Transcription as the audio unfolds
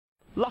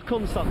Luck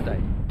on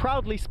Sunday,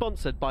 proudly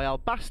sponsored by Al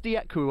Basti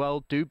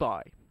Equiworld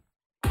Dubai.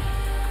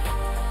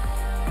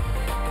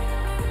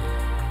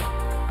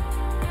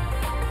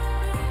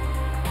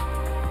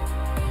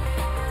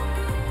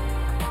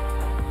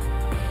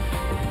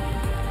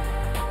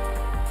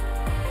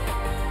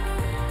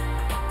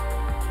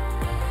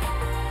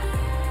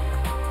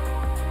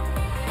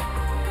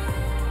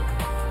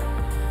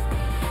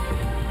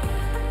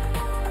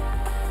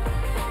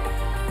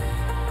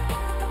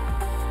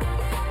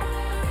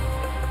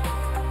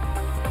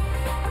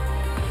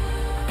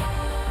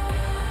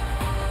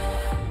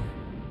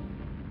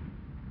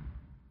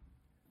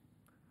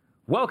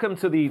 Welcome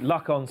to the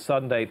Luck on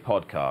Sunday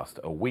podcast,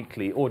 a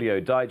weekly audio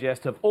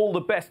digest of all the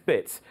best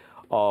bits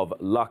of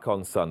Luck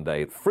on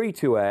Sunday, free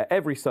to air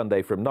every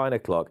Sunday from 9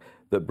 o'clock,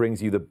 that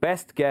brings you the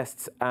best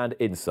guests and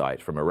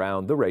insight from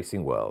around the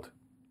racing world.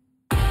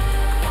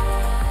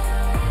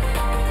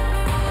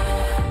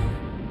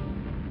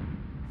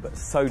 But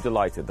so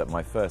delighted that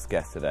my first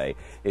guest today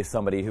is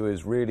somebody who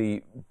has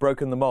really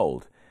broken the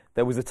mould.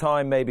 There was a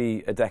time,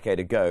 maybe a decade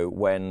ago,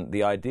 when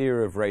the idea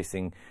of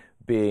racing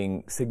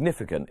being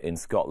significant in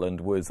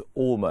Scotland was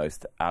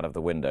almost out of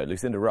the window.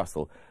 Lucinda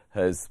Russell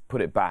has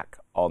put it back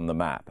on the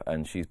map,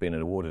 and she's been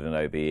awarded an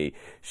OBE.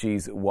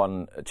 She's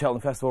won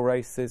Cheltenham Festival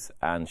races,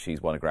 and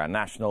she's won a Grand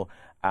National,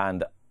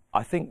 and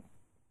I think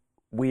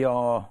we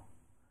are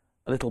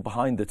a little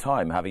behind the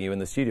time having you in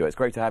the studio. It's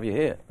great to have you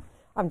here.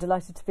 I'm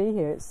delighted to be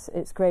here.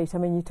 It's great. I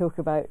mean, you talk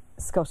about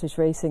Scottish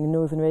racing and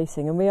Northern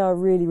racing, and we are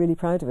really, really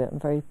proud of it. I'm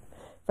very,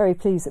 very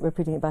pleased that we're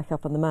putting it back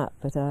up on the map,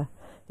 but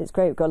it's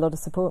great. We've got a lot of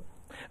support.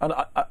 And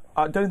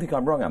I don't think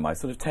I'm wrong, am I?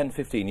 Sort of 10,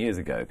 15 years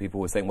ago, people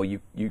were saying, well,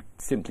 you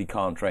simply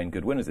can't train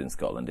good winners in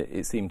Scotland.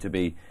 It seemed to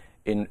be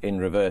in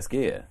reverse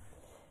gear.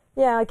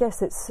 Yeah, I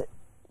guess it's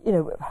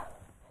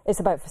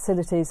about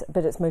facilities,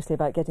 but it's mostly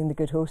about getting the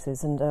good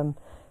horses. And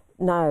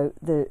now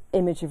the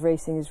image of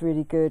racing is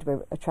really good.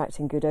 We're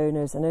attracting good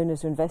owners, and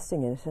owners are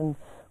investing in it. And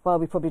while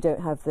we probably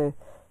don't have the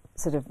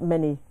sort of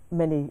many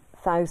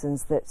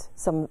thousands that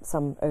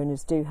some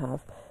owners do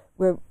have,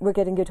 we're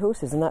getting good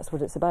horses, and that's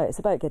what it's about. It's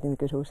about getting the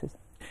good horses.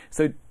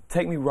 So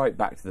take me right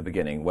back to the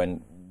beginning.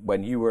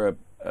 When you were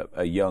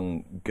a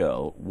young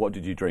girl, what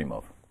did you dream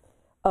of?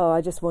 Oh,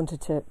 I just wanted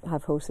to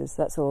have horses,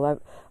 that's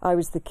all. I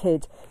was the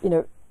kid, you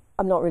know,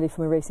 I'm not really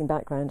from a racing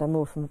background. I'm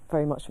more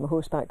very much from a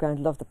horse background.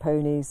 Loved the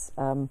ponies,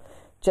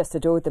 just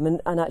adored them.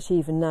 And actually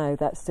even now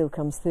that still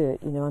comes through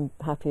it. You know, I'm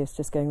happiest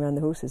just going around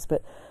the horses.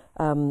 But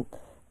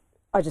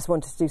I just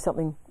wanted to do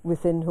something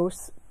within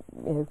horse,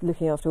 you know,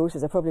 looking after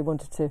horses. I probably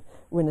wanted to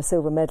win a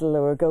silver medal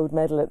or a gold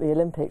medal at the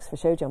Olympics for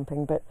show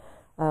jumping, but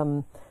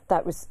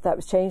that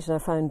was changed, and I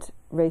found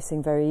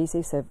racing very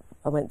easy. So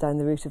I went down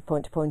the route of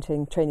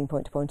point-to-pointing, training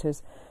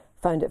point-to-pointers,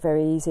 found it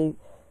very easy.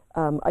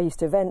 I used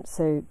to event,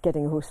 so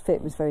getting a horse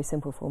fit was very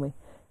simple for me.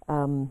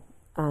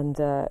 And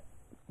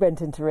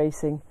went into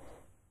racing,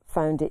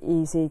 found it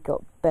easy,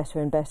 got better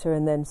and better,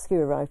 and then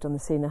Skew arrived on the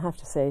scene. I have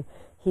to say,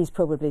 he's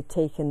probably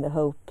taken the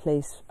whole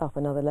place up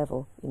another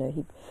level. You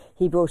know,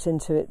 he brought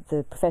into it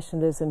the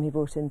professionalism, he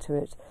brought into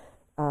it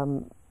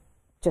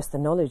just the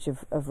knowledge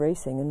of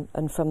racing,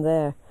 and from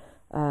there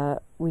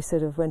we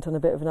sort of went on a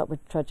bit of an upward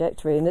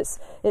trajectory, and it's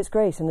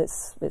great, and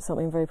it's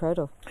something I'm very proud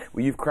of.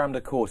 Well, you've crammed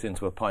a quart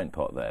into a pint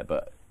pot there,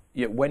 but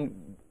yeah,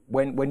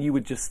 when you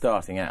were just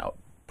starting out,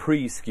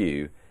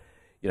 pre-Skew,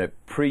 you know,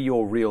 pre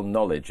your real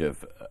knowledge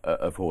of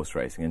horse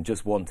racing and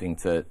just wanting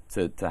to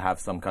have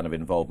some kind of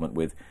involvement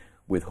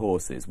with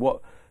horses,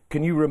 what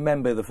can you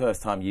remember the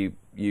first time you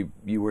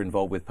were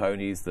involved with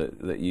ponies,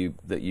 that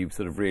you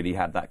sort of really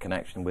had that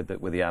connection with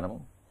the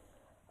animal?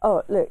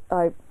 Oh, look,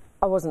 I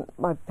wasn't,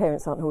 my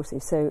parents aren't horsey,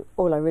 so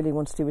all I really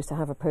wanted to do was to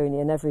have a pony,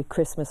 and every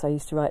Christmas I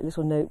used to write a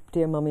little note,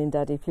 "Dear Mummy and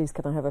Daddy, please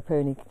can I have a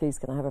pony, please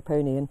can I have a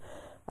pony," and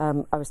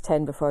I was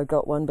 10 before I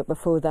got one, but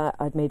before that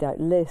I'd made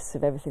out lists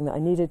of everything that I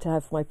needed to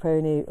have for my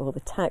pony, or the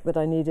tack that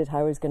I needed,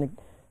 how I was going to,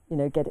 you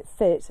know, get it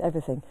fit,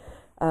 everything.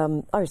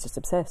 I was just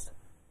obsessed.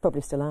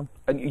 Probably still am.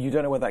 And you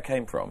don't know where that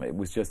came from? It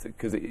was just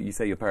because you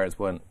say your parents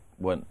weren't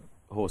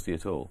horsey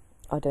at all?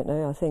 I don't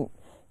know. I think,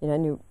 you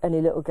know,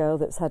 any little girl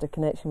that's had a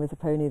connection with a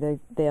pony,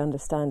 they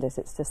understand it.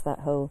 It's just that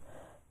whole...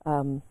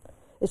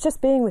 it's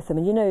just being with them.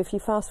 And, you know, if you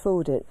fast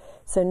forward it,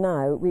 so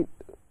now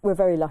we're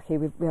very lucky.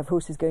 We have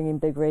horses going in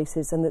big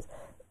races, and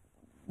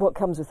what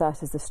comes with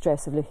that is the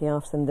stress of looking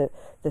after them,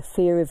 the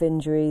fear of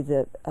injury,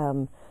 the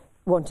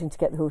wanting to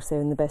get the horse there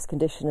in the best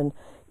condition. And,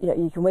 you know,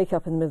 you can wake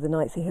up in the middle of the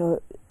night thinking,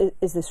 oh,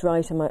 is this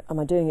right? Am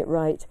I doing it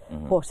right?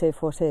 Mm-hmm.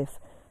 What if?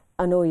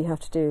 And all you have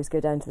to do is go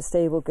down to the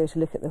stable, go to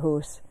look at the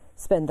horse,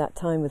 spend that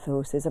time with the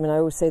horses. I mean, I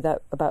always say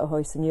that about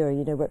Ahoy Senora,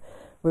 you know,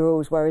 we're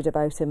always worried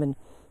about him, and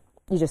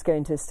you just go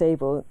into the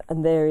stable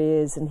and there he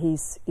is, and he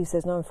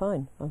says, no, I'm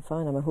fine,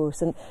 I'm a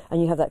horse. And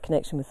you have that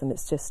connection with them.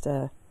 It's just,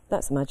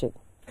 that's magic.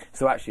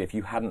 So actually, if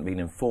you hadn't been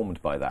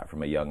informed by that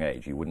from a young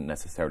age, you wouldn't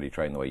necessarily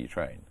train the way you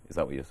train. Is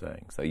that what you're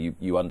saying? So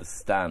you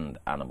understand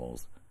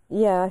animals.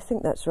 Yeah, I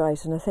think that's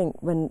right. And I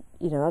think when,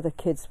 you know, other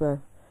kids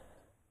were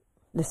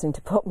listening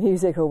to pop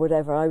music or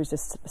whatever, I was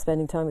just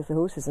spending time with the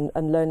horses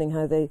and learning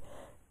how they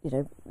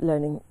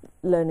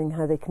learning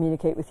how they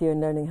communicate with you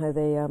and learning how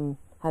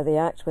they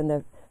act when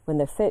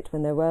they're fit,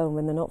 when they're well, and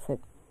when they're not fit.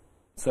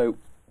 So,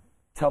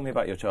 tell me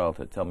about your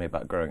childhood. Tell me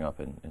about growing up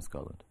in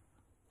Scotland.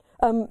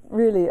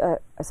 Really, I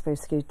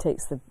suppose Stu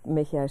takes the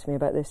mickey out of me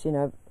about this.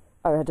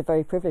 I had a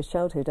very privileged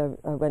childhood.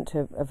 I went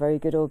to a very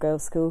good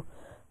all-girls school,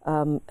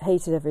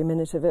 hated every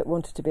minute of it,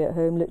 wanted to be at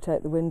home, looked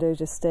out the window,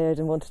 just stared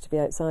and wanted to be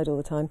outside all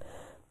the time.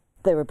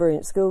 They were a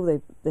brilliant school.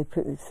 They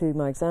put me through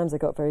my exams. I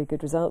got very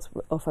good results.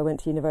 Off I went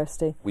to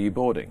university. Were you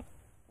boarding?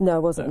 No, I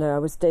wasn't. No, I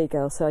was day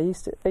girl. So I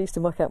used to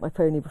muck out my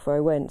pony before I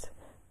went.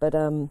 But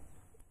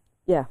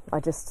yeah,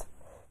 I just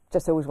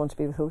always wanted to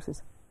be with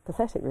horses.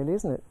 Pathetic, really,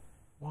 isn't it?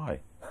 Why?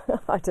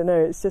 I don't know.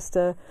 It's just,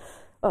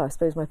 I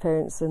suppose my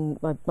parents and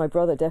my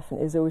brother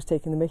definitely is always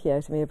taking the mickey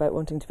out of me about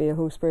wanting to be a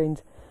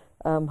horse-brained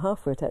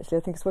half-wit, actually.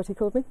 I think is what he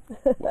called me.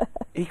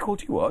 He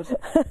called you what?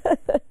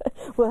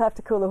 We'll have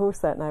to call the horse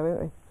that now,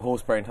 won't we?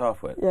 Horse-brained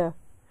half-wit? Yeah.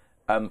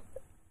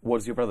 What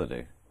does your brother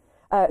do?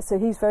 So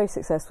he's very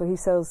successful. He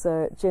sells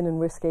gin and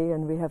whiskey,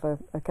 and we have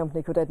a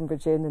company called Edinburgh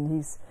Gin, and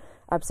he's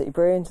absolutely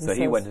brilliant. So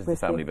he went into the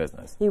family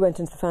business? He went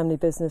into the family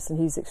business, and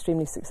he's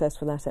extremely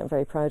successful at it. I'm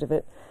very proud of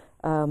it.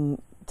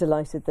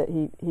 Delighted that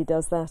he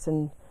does that,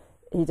 and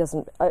he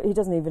doesn't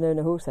even own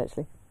a horse,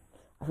 actually.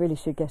 I really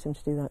should get him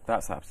to do that.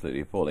 That's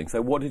absolutely appalling.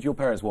 So what did your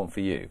parents want for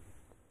you?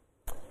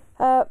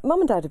 Mum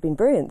and Dad have been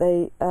brilliant.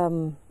 They,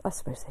 I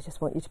suppose they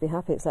just want you to be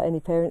happy. It's like any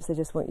parents, they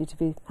just want you to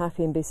be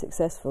happy and be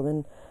successful.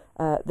 And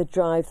the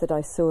drive that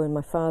I saw in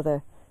my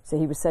father, so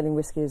he was selling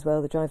whiskey as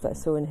well, the drive that I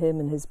saw in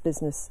him and his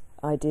business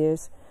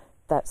ideas,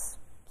 that's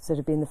sort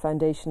of been the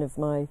foundation of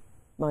my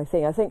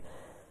thing. I think,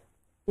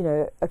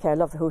 okay, I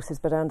love the horses,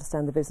 but I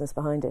understand the business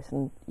behind it.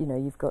 And,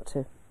 you've got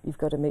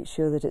to make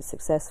sure that it's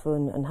successful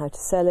and how to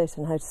sell it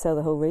and how to sell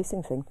the whole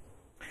racing thing.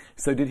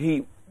 So did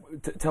he...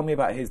 tell me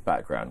about his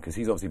background, because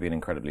he's obviously been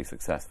incredibly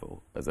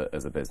successful as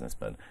a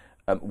businessman.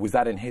 Was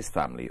that in his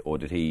family, or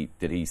did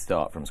he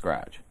start from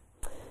scratch?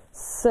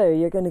 So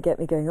you're going to get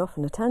me going off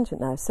on a tangent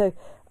now. So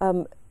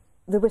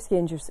the whisky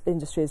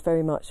industry is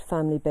very much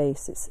family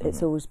based.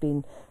 It's always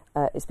been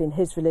it's been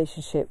his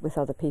relationship with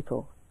other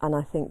people, and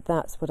I think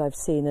that's what I've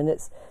seen. And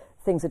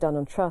things are done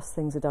on trust,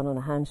 things are done on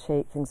a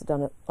handshake, things are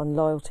done on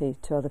loyalty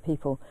to other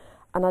people.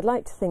 And I'd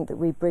like to think that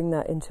we bring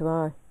that into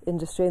our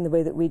industry and the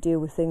way that we deal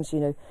with things.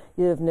 You'll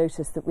have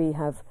noticed that we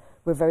have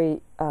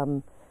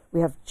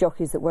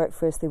jockeys that work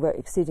for us. They work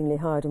exceedingly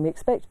hard, and we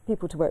expect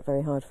people to work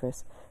very hard for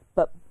us.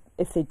 But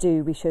if they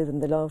do, we show them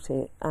the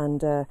loyalty,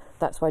 and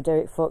that's why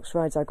Derek Fox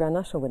rides our Grand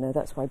National winner.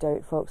 That's why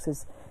Derek Fox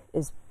is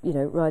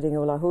riding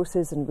all our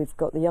horses, and we've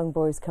got the young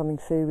boys coming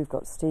through. We've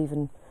got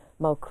Stephen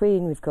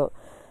Mulqueen, we've got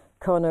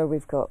Connor,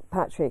 we've got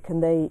Patrick,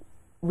 and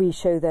we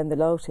show them the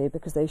loyalty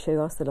because they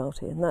show us the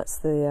loyalty, and that's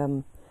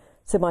the.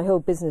 So my whole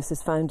business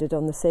is founded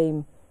on the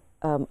same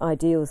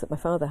ideals that my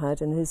father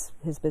had in his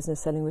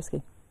business selling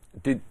whiskey.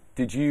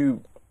 Did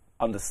you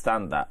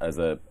understand that as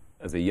a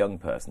young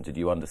person? Did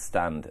you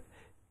understand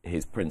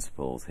his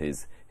principles,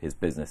 his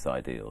business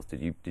ideals?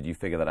 Did you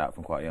figure that out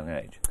from quite a young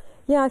age?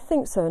 Yeah, I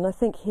think so, and I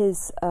think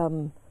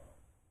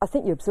I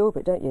think you absorb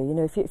it, don't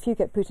you? If you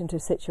get put into a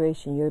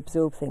situation, you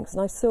absorb things.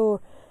 And I saw,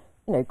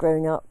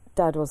 growing up,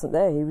 Dad wasn't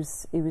there. He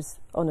was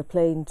on a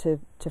plane to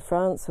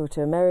France or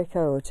to America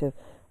or to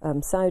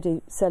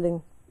Saudi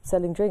selling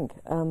drink,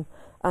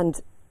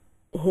 and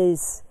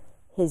his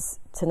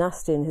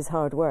tenacity and his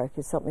hard work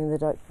is something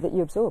that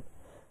you absorb.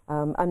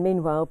 And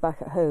meanwhile, back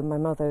at home, my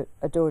mother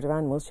adored her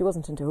animals. She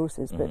wasn't into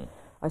horses, but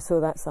I saw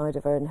that side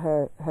of her and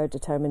her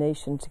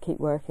determination to keep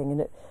working.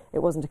 And it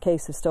wasn't a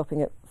case of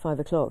stopping at 5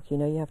 o'clock. You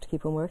have to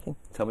keep on working.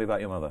 Tell me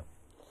about your mother.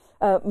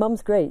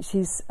 Mum's great.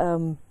 She's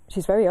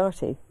very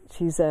arty.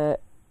 She's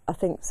I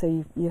think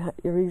so.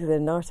 You're either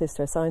an artist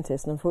or a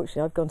scientist, and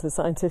unfortunately, I've gone to the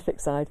scientific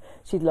side.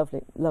 She'd love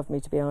me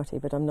to be arty,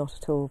 but I'm not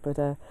at all.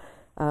 But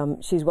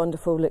she's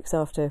wonderful.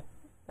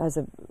 Has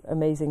an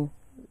amazing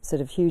sort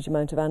of huge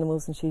amount of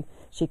animals, and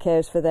she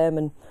cares for them.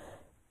 And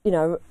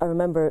I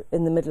remember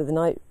in the middle of the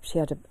night, she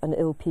had an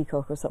ill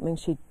peacock or something.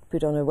 She'd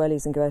put on her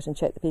wellies and go out and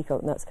check the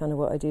peacock, and that's kind of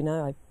what I do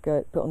now. I go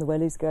out, put on the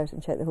wellies, go out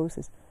and check the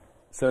horses.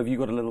 So have you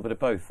got a little bit of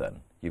both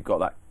then? You've got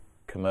that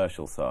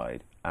commercial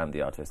side and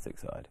the artistic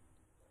side.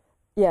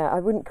 Yeah, I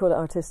wouldn't call it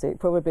artistic,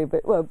 probably,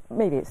 but well,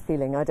 maybe it's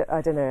feeling. I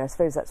don't know. I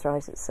suppose that's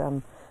right. It's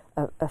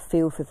a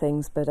feel for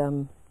things, but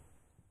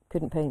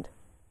couldn't paint.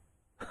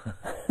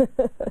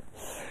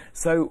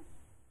 So,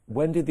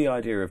 when did the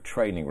idea of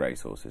training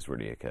racehorses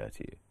really occur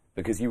to you?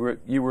 Because you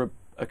were an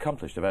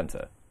accomplished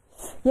eventer.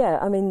 Yeah,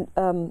 I mean,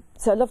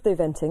 so I love the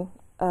eventing,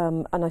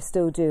 and I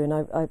still do, and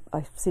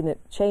I've seen it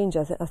change.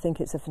 I think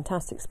it's a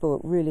fantastic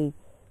sport. Really,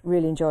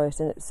 really enjoy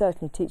it, and it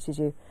certainly teaches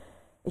you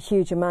a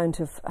huge amount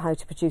of how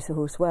to produce a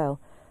horse well.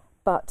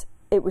 But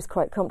it was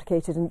quite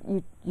complicated,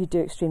 and you do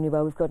extremely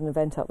well. We've got an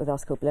event up with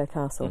us called Blair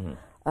Castle,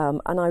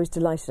 and I was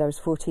delighted. I was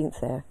 14th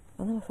there,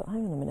 and then I thought,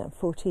 hang on a minute, I'm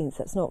 14th.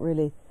 That's not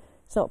really,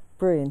 it's not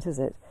brilliant, is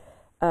it?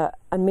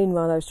 And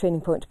meanwhile, I was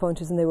training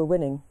point-to-pointers, and they were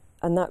winning,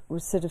 and that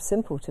was sort of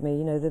simple to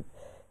me.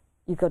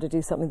 You've got to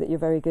do something that you're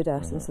very good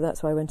at, and so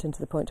that's why I went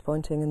into the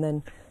point-to-pointing, and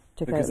then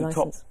took because out a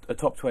licence. a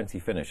top 20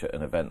 finish at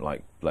an event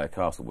like Blair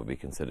Castle would be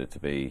considered to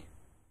be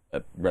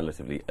a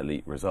relatively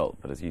elite result.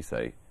 But as you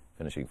say,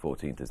 finishing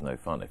 14th is no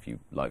fun if you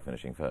like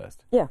finishing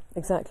first. Yeah,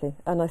 exactly.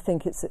 And I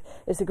think it's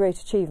a great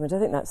achievement. I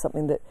think that's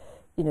something that,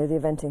 you know, the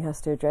eventing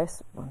has to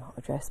address. Well, not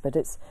address, but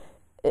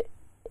the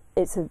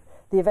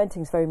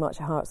eventing's very much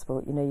a heart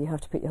sport. You know, you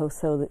have to put your whole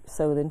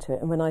soul into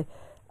it. And when I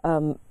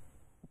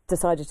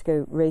decided to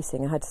go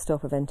racing, I had to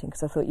stop eventing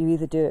because I thought you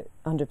either do it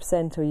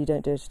 100% or you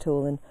don't do it at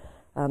all.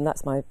 And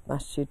that's my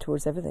attitude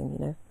towards everything,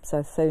 you know. So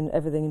I've thrown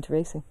everything into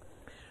racing.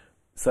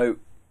 So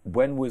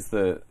when was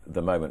the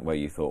moment where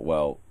you thought,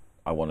 well,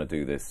 I want to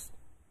do this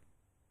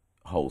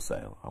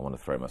wholesale. I want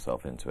to throw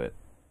myself into it,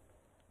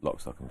 lock,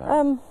 stock and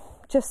barrel.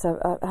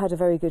 I had a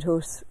very good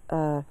horse,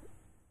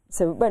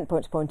 so went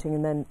point to pointing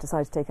and then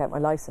decided to take out my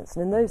licence.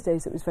 And in those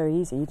days it was very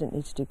easy. You didn't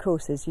need to do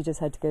courses. You just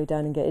had to go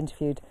down and get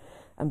interviewed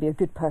and be a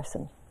good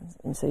person.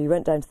 And so you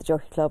went down to the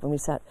jockey club and we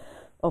sat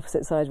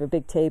opposite sides of a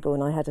big table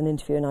and I had an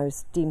interview and I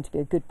was deemed to be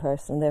a good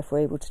person and therefore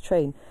able to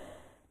train.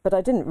 But I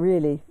didn't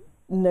really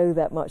know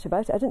that much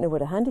about it. I didn't know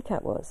what a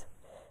handicap was.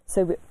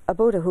 So I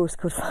bought a horse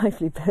called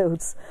Fively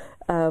Builds,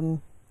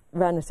 ran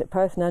it at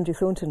Perth, and Andrew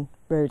Thornton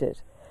rode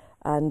it.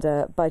 And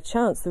by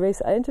chance, the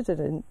race I entered it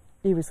in,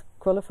 he was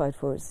qualified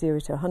for it, 0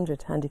 to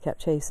 100 handicap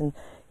chase, and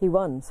he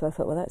won. So I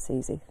thought, well, that's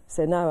easy.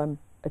 So now I'm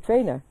a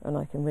trainer and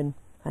I can win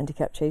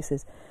handicap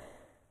chases.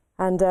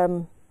 And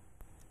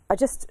I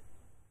just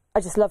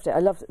loved it. I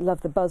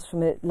loved the buzz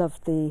from it,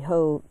 loved the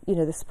whole, you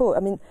know, the sport. I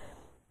mean,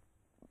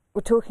 we're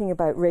talking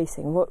about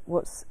racing.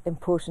 What's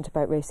important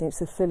about racing? It's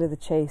the thrill of the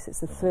chase. It's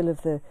the thrill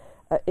of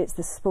it's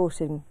the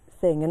sporting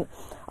thing. And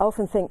I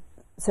often think,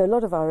 so a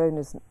lot of our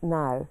owners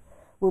now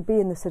will be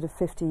in the sort of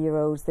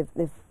 50-year-olds.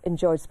 They've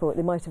enjoyed sport.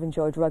 They might have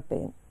enjoyed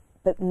rugby,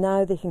 but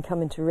now they can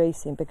come into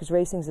racing because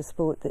racing is a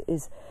sport that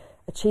is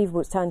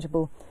achievable. It's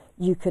tangible.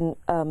 You can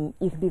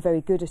be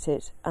very good at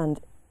it, and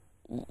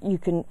you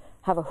can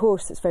have a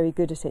horse that's very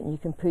good at it, and you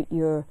can put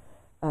your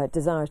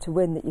desire to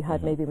win that you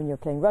had maybe when you were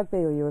playing rugby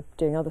or you were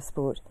doing other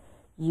sport,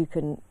 you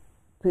can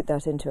put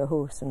that into a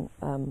horse and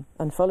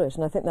follow it.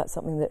 And I think that's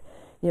something that,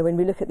 you know, when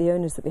we look at the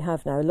owners that we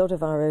have now, a lot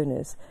of our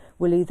owners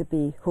will either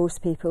be horse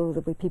people or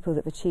they'll be people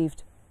that have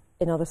achieved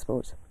in other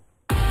sports.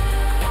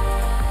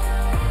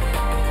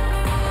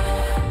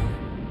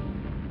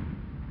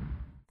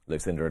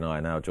 Lucinda and I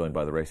are now joined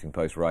by the Racing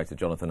Post writer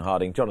Jonathan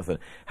Harding. Jonathan,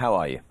 how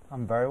are you?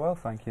 I'm very well,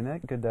 thank you,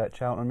 Nick. Good day at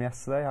Cheltenham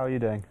yesterday. How are you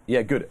doing?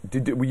 Yeah, good.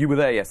 You were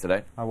there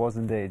yesterday? I was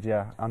indeed,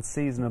 yeah.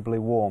 Unseasonably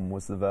warm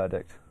was the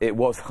verdict. It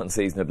was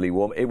unseasonably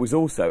warm. It was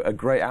also a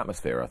great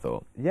atmosphere, I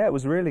thought. Yeah, it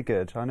was really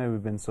good. I know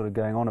we've been sort of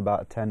going on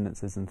about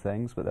attendances and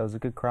things, but there was a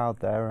good crowd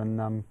there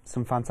and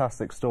some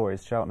fantastic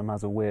stories. Cheltenham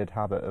has a weird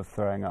habit of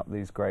throwing up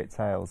these great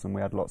tales, and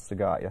we had lots to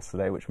go at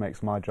yesterday, which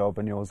makes my job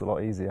and yours a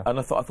lot easier. And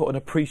I thought an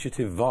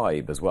appreciative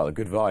vibe as well, a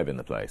good vibe in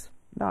the place.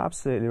 No,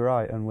 absolutely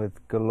right. And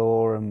with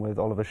Galore and with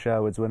Oliver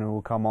Sherwood's winner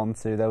we'll come on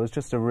to, there was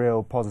just a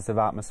real positive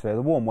atmosphere.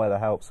 The warm weather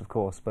helps, of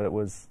course, but it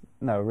was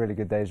a really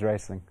good day's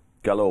racing.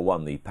 Galore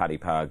won the Paddy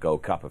Power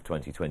Gold Cup of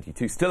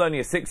 2022. Still only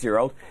a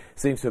 6-year-old,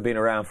 seems to have been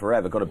around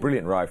forever. Got a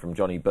brilliant ride from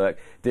Johnny Burke.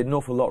 Did an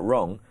awful lot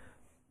wrong,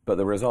 but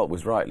the result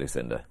was right,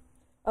 Lucinda.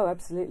 Oh,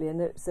 absolutely.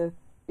 And so,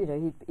 you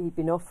know, he'd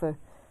been off for.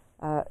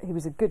 He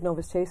was a good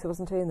novice chaser,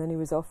 wasn't he? And then he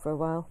was off for a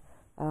while.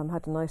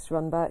 Had a nice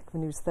run back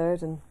when he was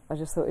third, and I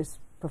just thought his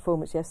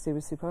performance yesterday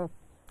was superb.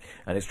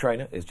 And his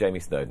trainer is Jamie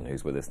Snowden,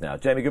 who's with us now.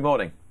 Jamie, good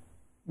morning.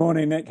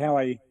 Morning, Nick. How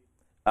are you?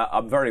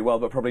 I'm very well,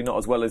 but probably not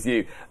as well as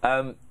you.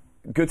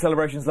 Good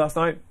celebrations last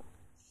night?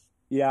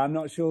 Yeah, I'm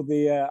not sure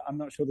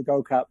the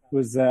Gold Cup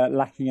was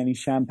lacking any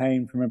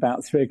champagne from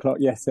about 3 o'clock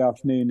yesterday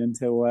afternoon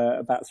until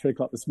about 3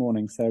 o'clock this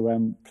morning.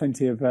 So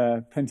plenty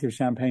of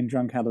champagne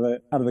drunk out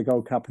of the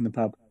Gold Cup in the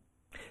pub.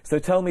 So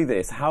tell me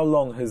this: how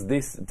long has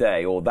this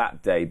day or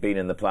that day been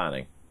in the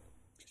planning?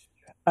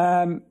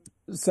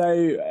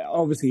 So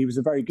obviously he was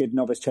a very good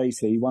novice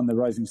chaser. He won the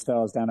Rising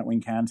Stars down at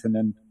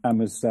Wincanton and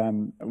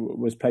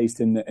was placed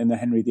in the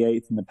Henry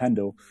VIII in the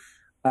Pendle.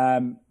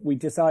 We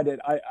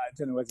decided, I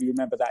don't know whether you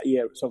remember that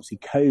year, it was obviously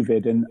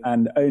COVID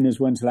and owners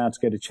weren't allowed to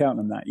go to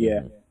Cheltenham that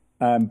year,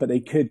 but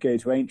they could go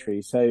to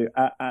Aintree. So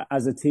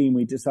as a team,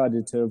 we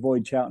decided to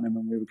avoid Cheltenham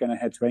and we were going to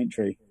head to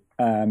Aintree.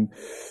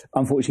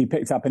 Unfortunately,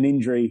 picked up an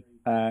injury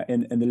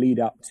in the lead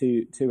up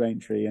to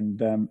Aintree,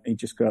 and he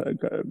just got a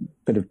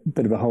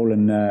bit of a hole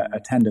in a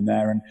tendon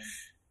there.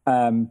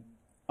 And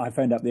I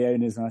phoned up the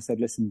owners and I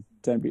said, "Listen,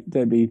 don't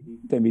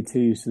be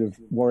too sort of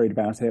worried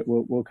about it.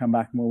 We'll come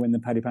back and we'll win the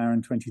Paddy Power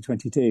in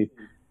 2022."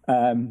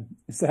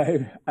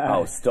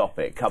 Oh, stop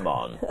it! Come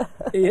on.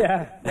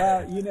 Yeah,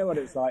 well, you know what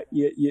it's like.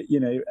 You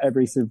know,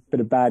 every sort of bit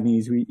of bad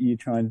news, you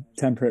try and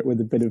temper it with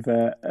a bit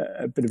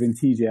of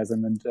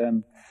enthusiasm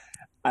and.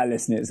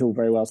 Listen, it's all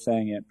very well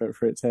saying it, but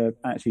for it to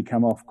actually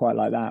come off quite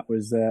like that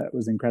was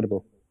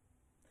incredible.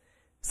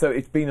 So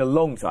it's been a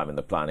long time in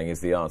the planning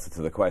is the answer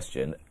to the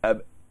question.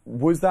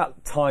 Was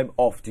that time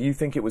off, do you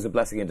think it was a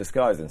blessing in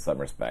disguise in some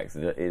respects?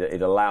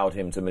 It allowed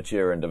him to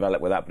mature and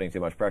develop without putting too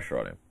much pressure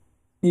on him?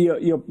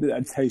 You're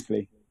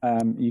totally.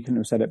 You couldn't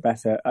have said it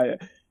better.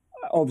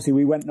 obviously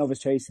we went novice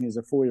chasing as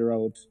a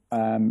 4-year-old.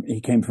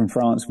 He came from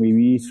France. We were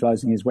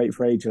utilising his weight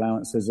for age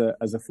allowance as a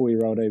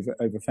 4-year-old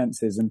over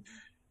fences.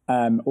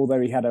 And although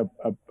he had a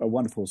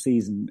wonderful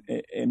season,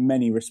 in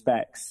many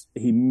respects,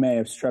 he may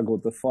have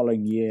struggled the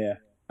following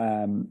year.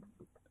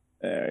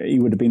 He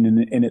would have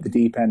been in at the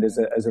deep end as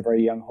a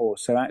very young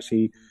horse. So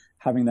actually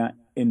having that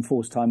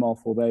enforced time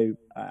off, although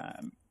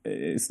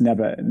it's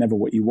never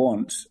what you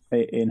want,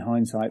 in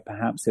hindsight,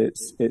 perhaps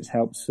it's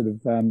helped sort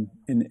of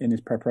in his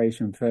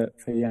preparation for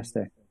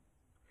yesterday.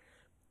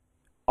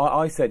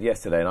 I said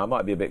yesterday, and I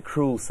might be a bit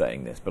cruel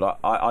saying this, but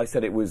I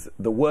said it was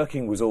the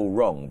working was all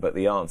wrong, but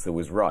the answer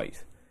was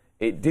right.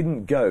 It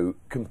didn't go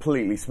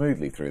completely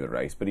smoothly through the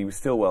race, but he was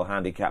still well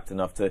handicapped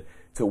enough to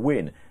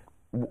win.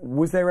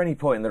 Was there any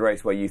point in the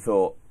race where you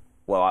thought,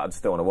 well, I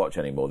just don't want to watch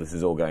anymore, this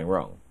is all going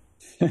wrong?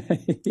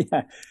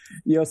 Yeah,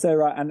 you're so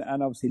right. And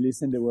obviously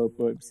Lucinda will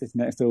sit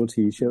next door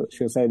to you.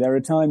 She'll say there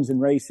are times in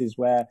races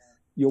where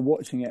you're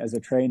watching it as a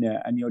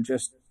trainer and you're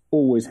just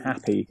always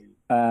happy.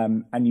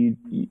 And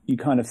you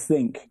kind of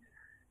think,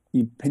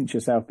 you pinch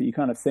yourself, but you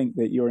kind of think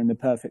that you're in the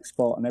perfect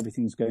spot and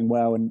everything's going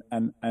well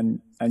and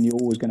you're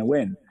always going to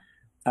win.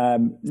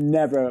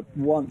 Never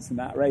once in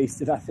that race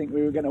did I think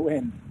we were going to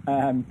win.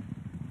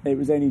 It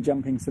was only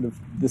jumping sort of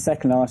the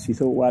second last you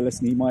thought, well,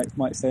 listen, he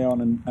might stay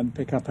on and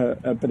pick up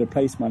a bit of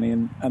place money,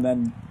 and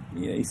then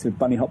he sort of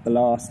bunny hopped the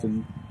last,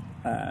 and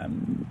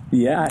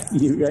you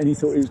only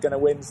thought he was going to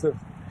win sort of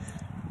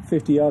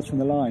 50 yards from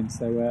the line.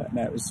 So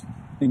no, it was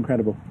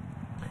incredible.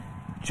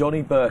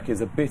 Johnny Burke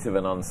is a bit of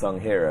an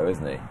unsung hero,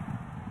 isn't he?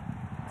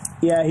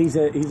 Yeah, he's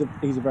a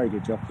very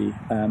good jockey.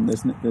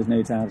 There's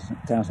no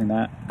doubting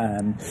that.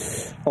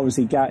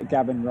 Obviously,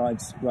 Gavin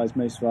rides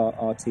most of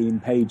our team.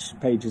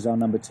 Paige is our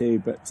number 2,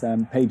 but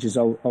Paige is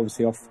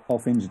obviously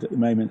off injured at the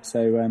moment.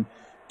 So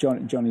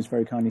Johnny's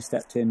very kindly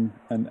stepped in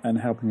and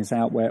helping us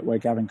out where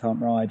Gavin can't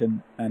ride,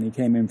 and he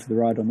came in for the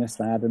ride on this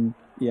lad, and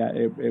yeah,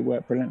 it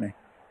worked brilliantly.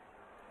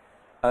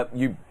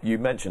 You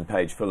mentioned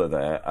Paige Fuller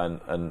there,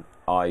 and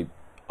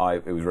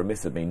it was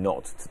remiss of me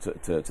not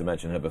to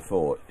mention her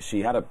before.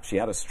 She had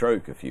a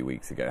stroke a few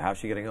weeks ago. How's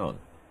she getting on?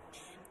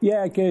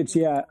 Yeah, good.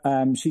 Yeah,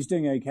 she's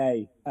doing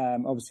okay.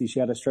 Obviously, she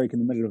had a stroke in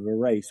the middle of a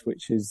race,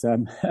 which is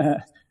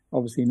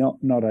obviously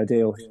not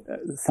ideal.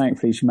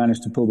 Thankfully, she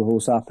managed to pull the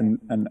horse up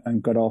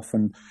and got off,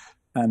 and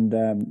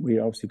we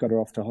obviously got her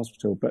off to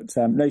hospital. But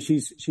no,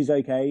 she's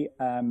okay.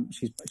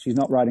 She's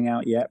not riding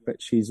out yet,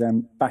 but she's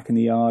back in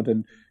the yard,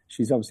 and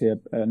she's obviously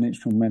an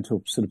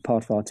instrumental sort of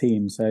part of our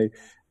team. So.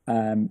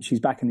 She's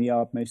back in the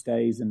yard most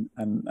days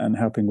and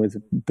helping with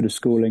a bit of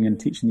schooling and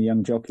teaching the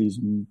young jockeys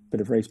and a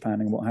bit of race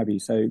planning and what have you.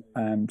 So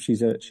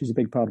she's a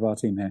big part of our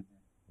team here.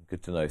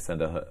 Good to know. Send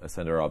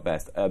her our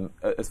best.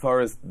 As far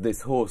as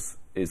this horse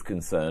is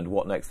concerned,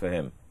 what next for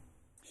him?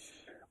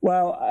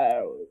 Well,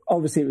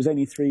 obviously it was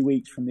only 3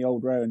 weeks from the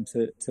Old Rowan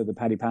to the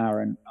Paddy Power,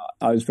 and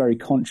I was very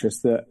conscious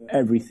that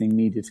everything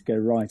needed to go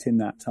right in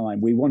that time.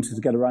 We wanted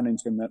to get a run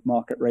into him at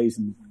Market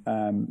Raisin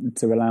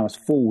to allow us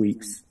 4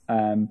 weeks.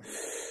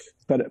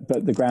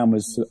 But the ground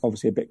was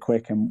obviously a bit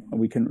quick and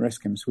we couldn't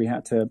risk him. So we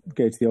had to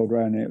go to the Old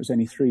Rowan, and it was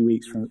only 3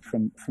 weeks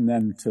from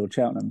then till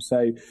Cheltenham.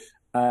 So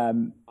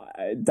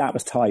that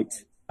was tight.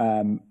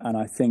 And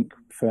I think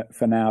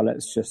for now,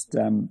 let's just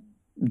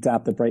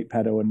dab the brake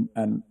pedal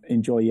and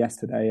enjoy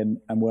yesterday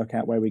and work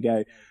out where we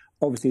go.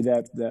 Obviously,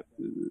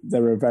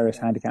 there are various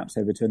handicaps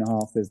over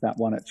 2.5. There's that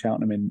one at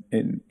Cheltenham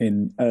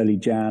in early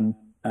Jan.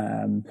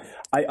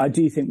 I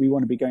do think we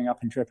want to be going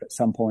up in trip at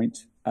some point.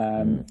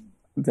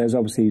 There's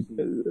obviously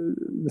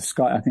the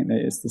Sky. I think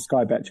it's the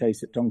Sky Bet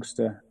Chase at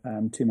Doncaster,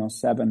 2 miles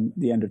 7,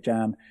 the end of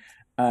Jan.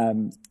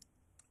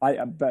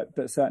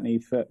 But certainly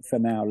for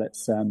now,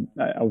 let's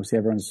obviously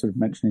everyone's sort of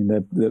mentioning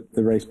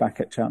the race back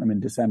at Cheltenham in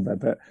December.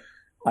 But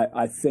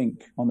I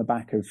think on the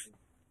back of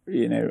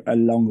a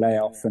long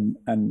layoff and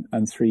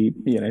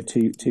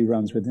two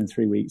runs within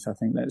 3 weeks, I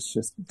think let's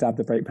just dab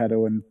the brake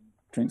pedal and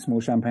drink some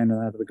more champagne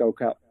out of the Gold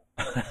Cup.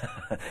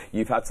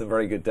 You've had some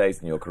very good days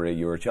in your career.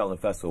 You were a Cheltenham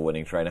Festival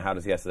winning trainer. How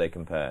does yesterday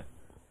compare?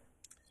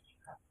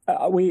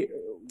 We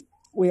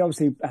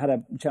obviously had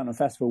a Cheltenham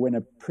Festival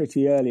winner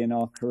pretty early in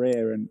our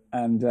career,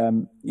 and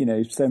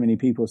so many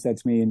people said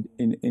to me,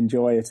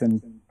 enjoy it,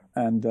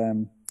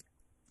 and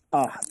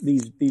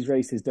these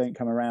races don't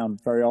come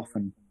around very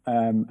often,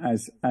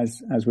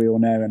 as we all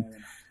know,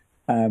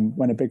 and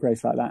when a big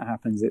race like that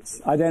happens,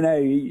 I don't know,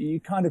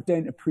 you kind of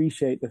don't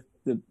appreciate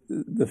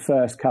the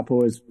first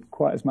couple as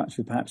quite as much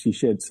as perhaps you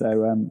should.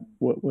 So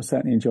we'll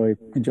certainly enjoy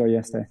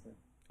yesterday.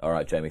 All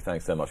right, Jamie,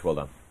 thanks so much. Well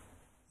done.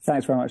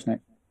 Thanks very much,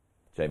 Nick.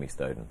 Jamie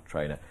Snowden,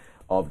 trainer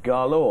of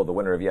Garlaw, the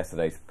winner of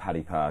yesterday's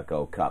Paddy Power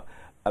Gold Cup.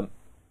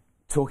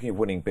 Talking of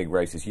winning big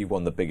races, you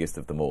won the biggest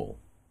of them all,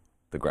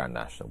 the Grand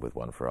National with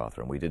One for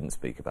Arthur, and we didn't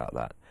speak about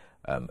that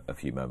a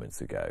few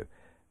moments ago.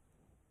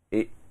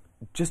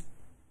 Just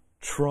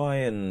try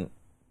and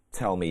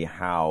tell me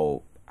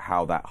how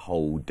that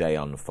whole day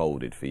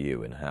unfolded for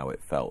you and how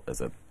it felt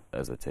as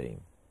a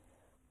team.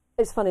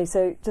 It's funny,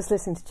 so just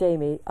listening to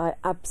Jamie, I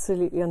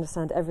absolutely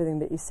understand everything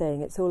that he's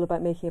saying. It's all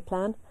about making a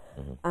plan.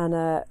 Mm-hmm.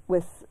 And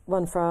with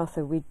One for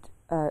Arthur,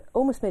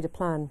 almost made a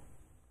plan,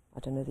 I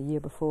don't know, the year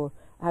before,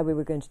 how we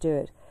were going to do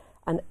it.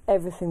 And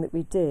everything that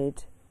we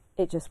did,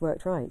 it just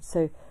worked right.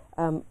 So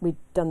we'd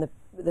done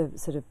the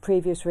sort of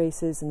previous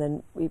races, and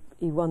then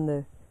he won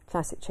the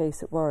Classic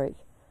Chase at Warwick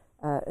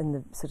in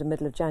the sort of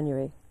middle of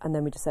January, and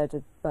then we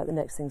decided about the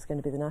next thing's going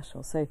to be the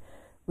National. So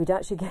we'd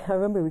actually I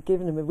remember we'd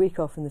given him a week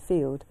off in the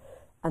field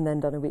and then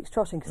done a week's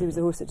trotting, because he was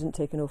a horse that didn't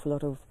take an awful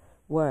lot of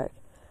work.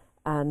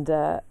 And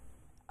I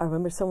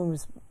remember someone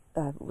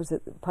was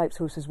it Pipe's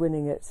horse was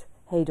winning at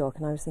Haydock,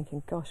 and I was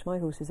thinking, gosh, my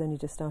horse has only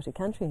just started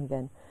cantering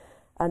again.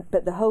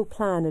 But the whole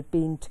plan had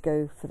been to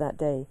go for that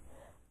day.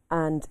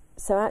 And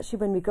so actually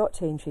when we got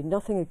to Aintree,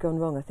 nothing had gone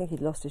wrong. I think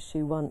he'd lost his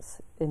shoe once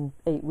in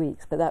 8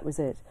 weeks, but that was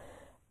it.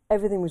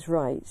 Everything was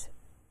right.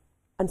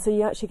 And so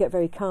you actually get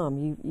very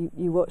calm.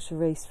 You watch the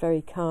race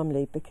very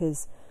calmly,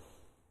 because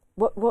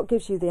what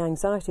gives you the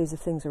anxiety is if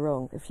things are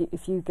wrong.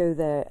 If you go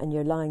there and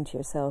you're lying to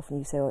yourself and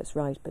you say, oh, it's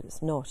right, but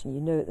it's not, and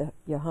you know at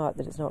your heart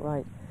that it's not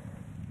right.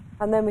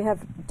 And then we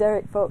have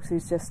Derek Fox,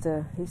 who's just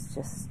a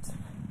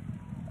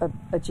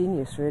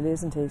genius, really,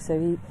 isn't he? So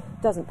he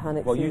doesn't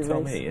panic. Well, through you the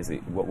tell race. me. Is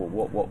it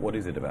what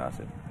is it about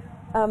him?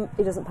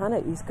 He doesn't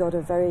panic. He's got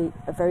a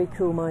very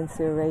cool mind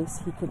through a race.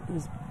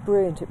 He's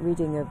brilliant at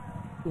reading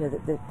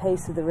the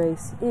pace of the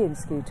race. He and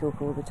Scu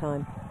talk all the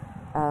time,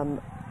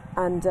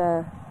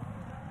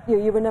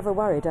 you were never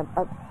worried.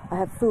 I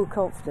have full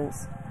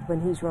confidence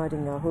when he's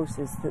riding our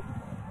horses that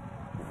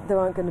there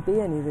aren't going to be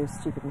any of those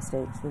stupid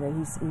mistakes.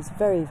 He's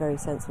very, very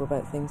sensible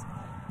about things,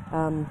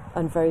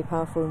 and very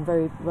powerful, and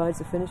rides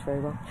the finish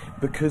very well.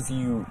 Because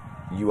you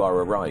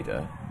are a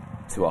rider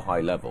to a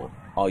high level,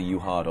 are you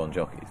hard on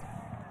jockeys?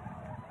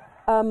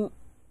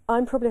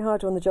 I'm probably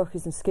harder on the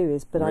jockeys than Scu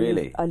is, but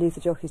really? I leave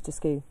the jockeys to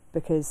Scu,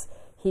 because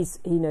he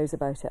knows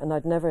about it, and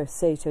I'd never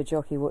say to a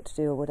jockey what to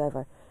do or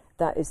whatever.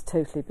 That is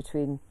totally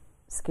between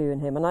Scu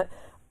and him. And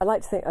I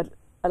like to think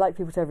I like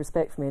people to have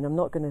respect for me, and I'm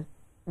not going to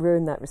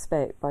ruin that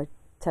respect by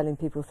telling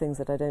people things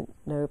that I don't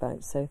know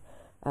about. So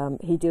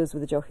he deals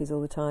with the jockeys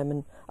all the time,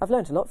 and I've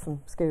learned a lot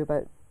from Scu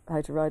about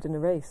how to ride in a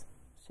race.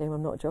 Shame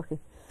I'm not a jockey.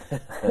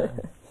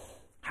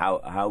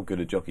 How good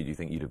a jockey do you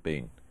think you'd have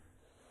been?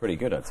 Pretty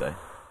good, I'd say.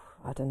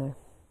 I don't know.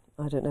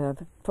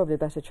 I'm probably a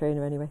better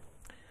trainer anyway.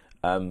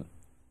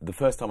 The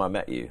first time I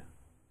met you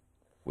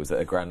was at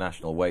a Grand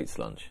National weights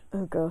lunch.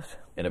 Oh gosh.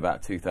 In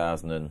about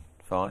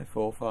 2005,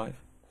 4 or 5.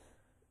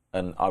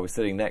 And I was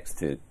sitting next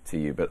to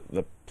you, but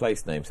the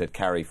place name said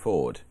Carrie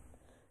Ford,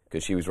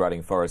 because she was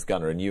riding Forrest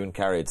Gunner, and you and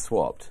Carrie had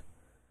swapped,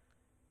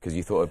 because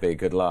you thought it'd be a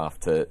good laugh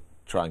to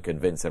try and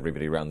convince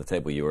everybody around the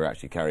table you were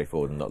actually Carrie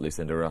Ford and not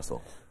Lucinda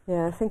Russell.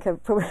 Yeah, I think I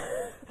probably...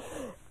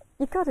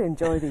 You've got to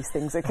enjoy these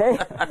things, okay?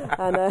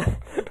 And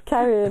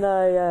Carrie and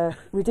I,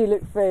 we do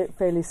look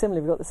fairly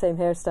similar. We've got the same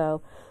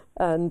hairstyle.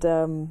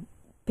 And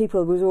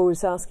people was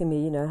always asking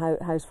me,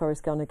 how's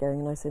Forrest Gunner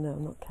going? And I said, no,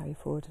 I'm not Carrie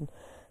Ford. And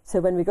so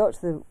when we got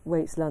to the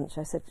weights lunch,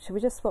 I said, should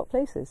we just swap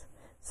places?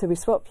 So we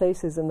swapped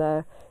places, and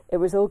it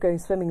was all going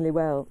swimmingly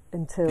well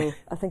until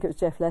I think it was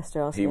Jeff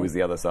Lester asked me. He was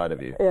the other side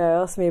of you.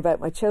 Yeah, asked me about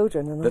my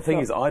children. And the thing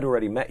is, I'd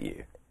already met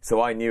you,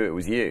 so I knew it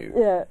was you.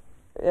 Yeah,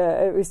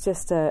 it was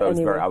just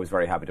anyway. I was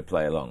very happy to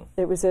play along.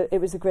 It was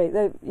a great,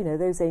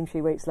 those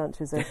Aintree weights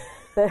lunches are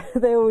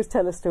they always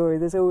tell a story.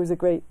 There's always a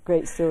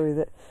great story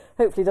that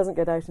hopefully doesn't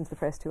get out into the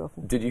press too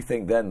often. Did you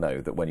think then, though,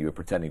 that when you were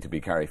pretending to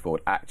be Carrie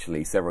Ford,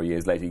 actually several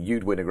years later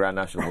you'd win a Grand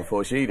National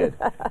before she did?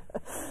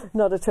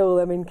 Not at all.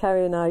 I mean,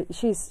 Carrie and I,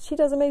 she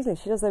does amazing.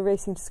 She does their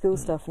racing to school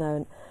stuff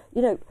now,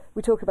 and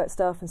we talk about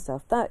staff and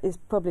stuff. That is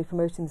probably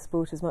promoting the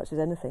sport as much as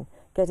anything.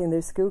 Getting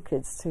those school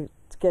kids to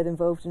get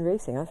involved in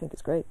racing, I think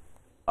it's great.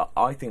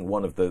 I think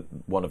one of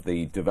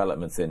the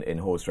developments in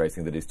horse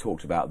racing that is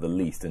talked about the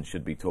least and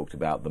should be talked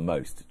about the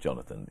most,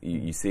 Jonathan.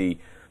 You see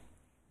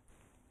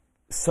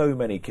so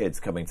many kids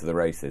coming to the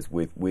races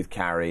with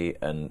Carrie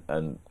and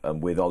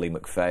with Ollie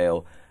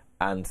McPhail,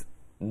 and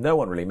no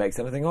one really makes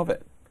anything of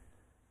it.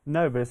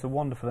 No, but it's a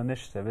wonderful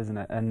initiative, isn't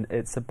it? And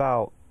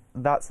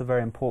that's a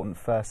very important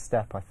first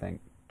step, I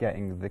think,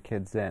 getting the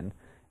kids in.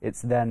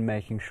 It's then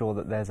making sure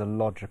that there's a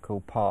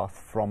logical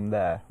path from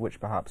there, which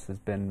perhaps has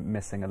been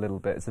missing a little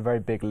bit. It's a very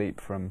big leap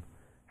from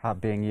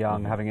being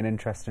young, having an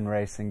interest in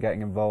racing,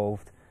 getting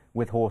involved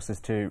with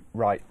horses to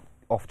right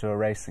off to a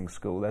racing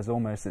school.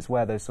 It's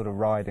where those sort of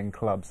riding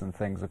clubs and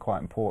things are quite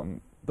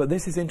important. But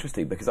this is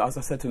interesting because, as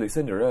I said to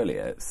Lucinda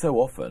earlier, so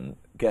often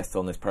guests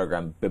on this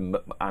programme,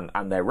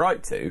 and they're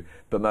right to,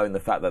 bemoan the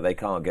fact that they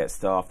can't get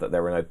staff, that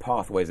there are no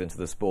pathways into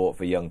the sport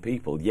for young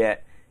people,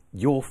 yet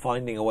you're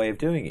finding a way of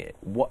doing it.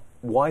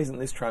 Why isn't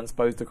this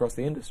transposed across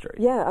the industry?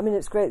 Yeah, I mean,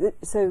 it's great.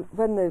 So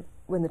when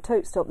the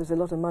tote stopped, there's a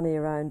lot of money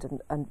around,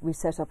 and we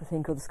set up a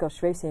thing called the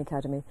Scottish Racing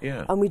Academy.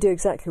 Yeah. And we do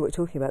exactly what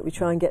you're talking about. We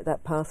try and get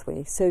that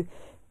pathway. So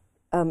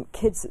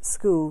kids at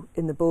school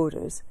in the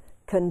Borders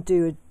can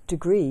do a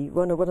degree,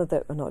 not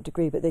a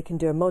degree, but they can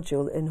do a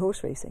module in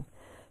horse racing.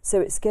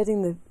 So it's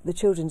getting the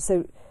children,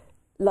 so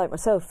like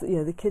myself,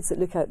 the kids that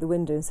look out the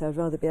window and say, I'd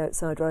rather be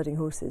outside riding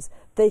horses,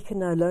 they can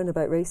now learn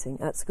about racing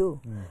at school.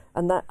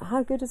 And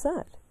how good is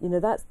that?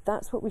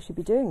 That's what we should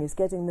be doing, is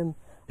getting them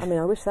I mean,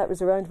 I wish that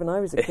was around when I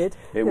was a kid.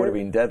 It would have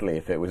been deadly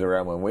if it was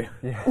around when we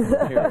were in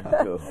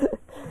school.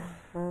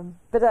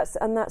 But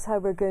that's how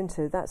we're going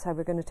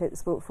to take the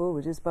sport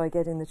forward, is by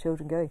getting the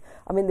children going.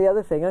 I mean, the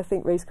other thing I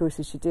think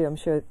racecourses should do, I'm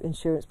sure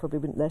insurance probably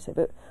wouldn't let it,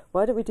 but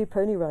why don't we do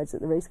pony rides at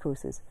the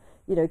racecourses?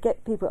 You know,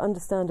 get people to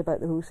understand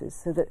about the horses,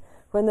 so that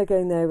when they're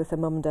going there with their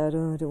mum and dad,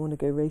 I don't want to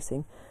go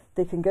racing,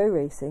 they can go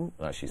racing,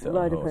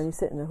 ride a pony,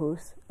 sit in a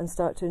horse, and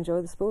start to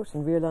enjoy the sport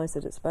and realise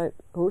that it's about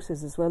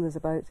horses as well as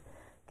about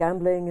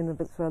gambling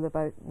and as well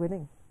about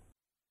winning.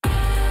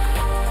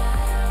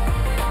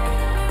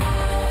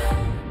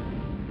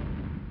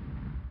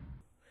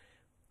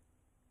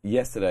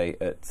 Yesterday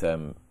at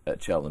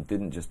Cheltenham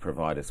didn't just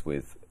provide us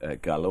with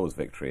Galor's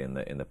victory in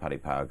the Paddy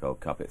Power Gold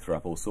Cup. It threw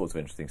up all sorts of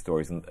interesting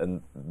stories,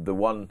 and the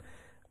one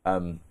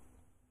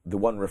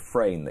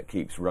refrain that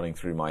keeps running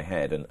through my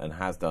head and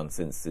has done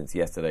since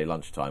yesterday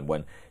lunchtime,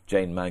 when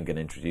Jane Mangan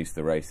introduced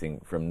the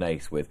racing from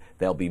Naas with,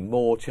 "There'll be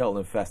more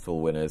Cheltenham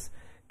Festival winners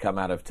come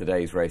out of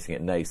today's racing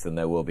at Naas than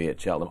there will be at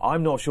Cheltenham."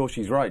 I'm not sure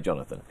she's right,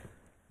 Jonathan.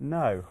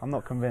 No, I'm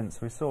not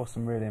convinced. We saw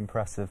some really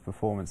impressive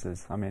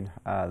performances. I mean,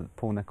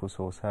 Paul Nicholls'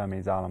 horse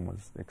Hermes Allen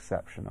was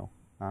exceptional.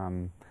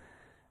 I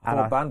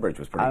thought Banbridge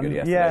was pretty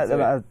good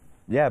yesterday.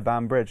 Yeah,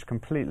 Banbridge,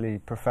 completely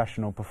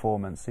professional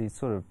performance. He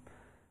sort of,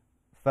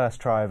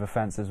 first try over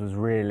fences was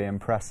really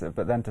impressive,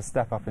 but then to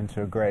step up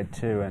into a Grade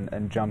 2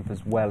 and jump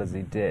as well as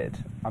he did.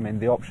 I mean,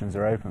 the options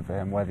are open for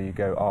him, whether you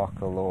go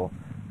Arkle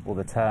or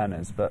the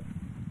Turners, but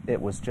it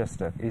was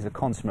just he's a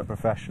consummate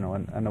professional,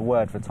 and a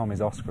word for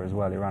Tommy's Oscar as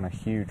well. He ran a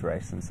huge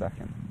race in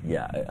second.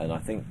 Yeah, and I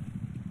think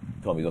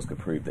Tommy's Oscar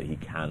proved that he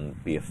can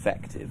be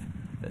effective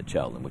at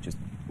Cheltenham,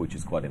 which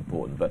is quite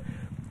important. But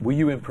were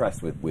you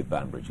impressed with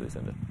Banbridge,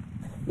 Lucinda?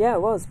 Yeah, I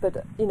was, but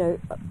you know,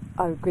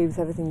 I agree with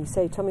everything you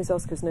say. Tommy's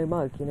Oscar's no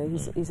mug. You know,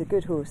 he's a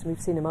good horse, and we've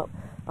seen him up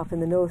in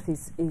the north.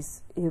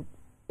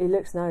 He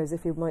looks now as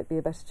if he might be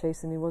a better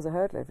chaser than he was a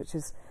hurdler, which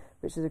is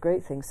a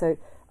great thing. So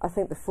I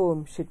think the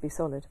form should be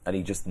solid. And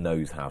he just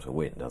knows how to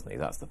win, doesn't he?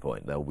 That's the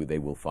point. They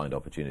will find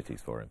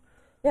opportunities for him.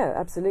 Yeah,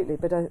 absolutely.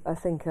 But I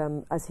think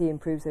as he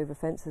improves over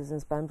fences,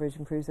 as Banbridge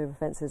improves over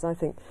fences, I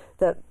think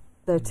that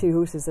there are two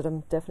horses that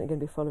I'm definitely going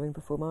to be following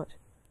before March.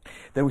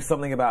 There was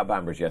something about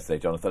Banbridge yesterday,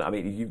 Jonathan. I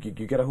mean, you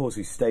get a horse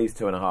who stays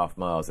 2.5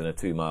 miles in a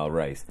 2-mile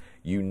race.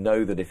 You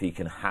know that if he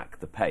can hack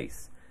the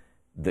pace,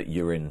 that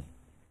you're in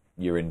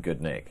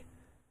good nick.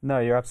 No,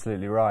 you're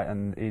absolutely right,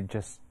 and he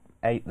just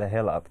ate the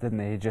hill up, didn't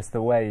he? Just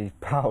the way he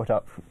powered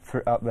up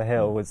the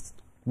hill was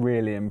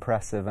really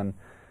impressive, and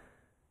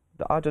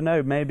I don't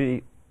know,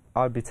 maybe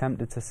I'd be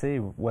tempted to see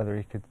whether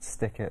he could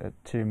stick it at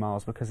 2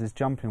 miles, because his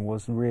jumping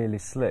was really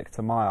slick,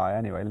 to my eye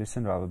anyway.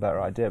 Lucinda will have a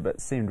better idea, but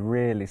it seemed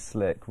really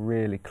slick,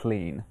 really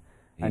clean,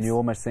 and you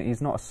almost think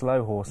he's not a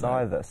slow horse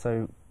either,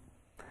 so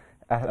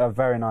a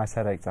very nice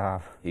headache to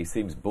have. He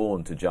seems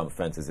born to jump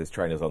fences. His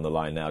trainer's on the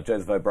line now.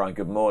 Joseph O'Brien,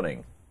 good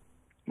morning.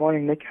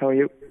 Morning, Nick. How are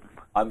you?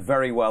 I'm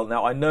very well.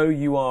 Now, I know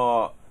you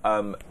are,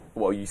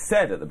 you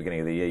said at the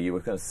beginning of the year you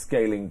were kind of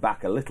scaling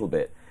back a little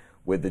bit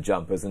with the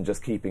jumpers and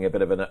just keeping a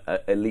bit of an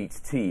elite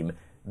team.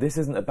 This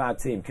isn't a bad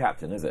team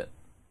captain, is it?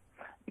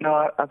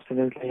 No,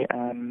 absolutely.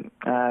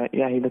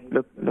 He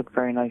looked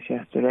very nice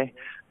yesterday.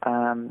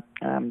 I'm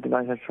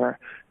delighted for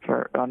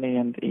Ronnie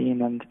and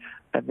Ian and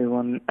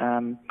everyone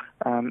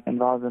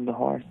involved in the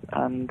horse,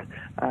 and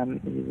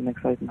he's an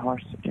exciting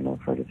horse,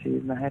 for the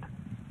season ahead.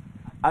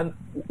 And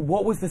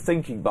what was the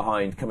thinking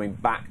behind coming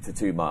back to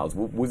 2 miles?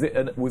 Was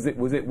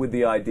it with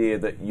the idea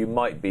that you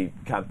might be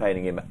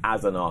campaigning him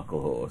as an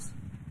Arkle horse?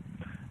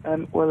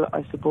 Well,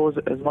 I suppose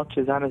as much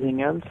as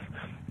anything else,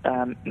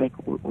 Nick,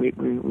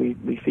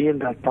 we feel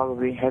that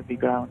probably heavy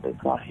ground is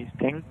not his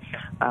thing,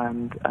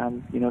 and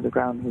the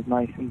ground was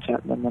nice in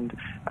Cheltenham,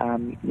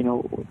 and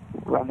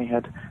Ronnie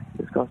had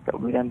discussed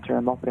that we'd enter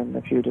him up in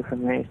a few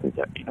different races,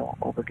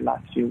 over the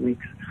last few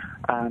weeks,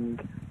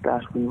 and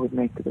that we would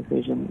make the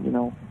decision,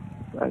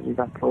 as we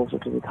got closer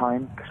to the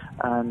time.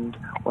 And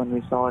when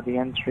we saw the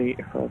entry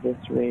for this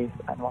race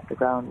and what the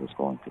ground was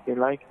going to be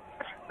like,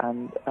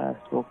 and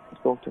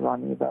spoke to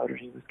Ronnie about it,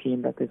 he was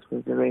keen that this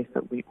was the race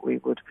that we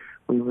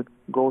would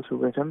go to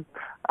with him,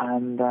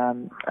 and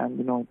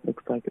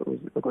looks like it was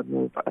a good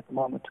move at the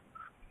moment.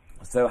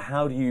 So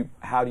how do you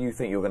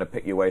think you're going to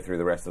pick your way through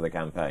the rest of the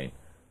campaign?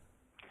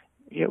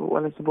 Yeah,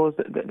 well, I suppose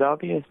the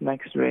obvious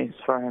next race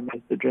for him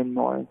is the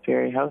Drinmore and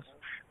Fairy House,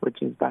 which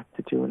is back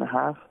to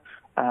 2.5.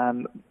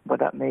 But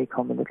that may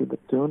come a little bit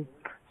soon.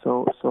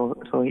 So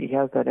he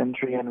has that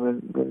entry, and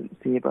we'll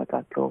see about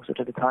that closer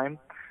to the time.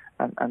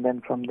 And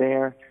then from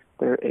there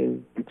is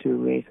the 2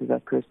 races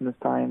at Christmas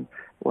time,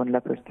 one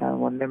Leopardstown,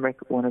 one Limerick,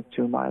 one is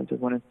 2 miles and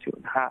one is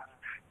 2.5.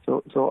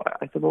 So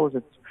I suppose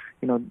it's,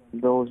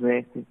 those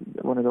races,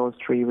 one of those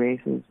 3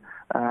 races,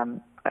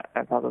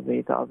 are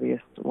probably the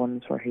obvious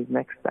ones for his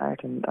next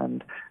start,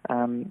 and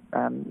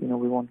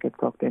we won't get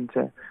sucked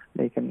into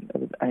making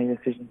any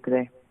decision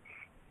today.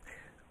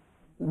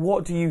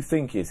 What do you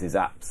think is his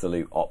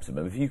absolute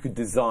optimum? If you could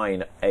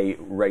design a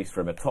race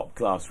for him, a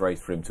top-class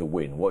race for him to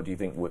win, what do you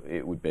think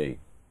it would be?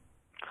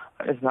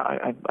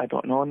 I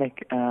don't know,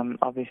 Nick.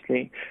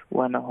 Obviously,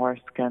 when a horse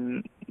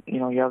can, he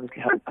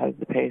obviously has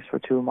the pace for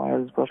 2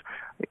 miles, but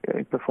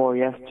before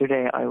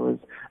yesterday, I was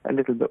a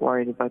little bit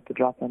worried about the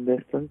drop in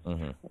distance.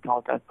 Mm-hmm. I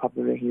thought that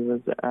probably he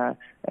was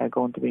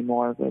going to be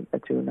more of a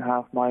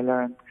 2.5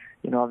 miler, and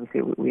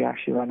obviously we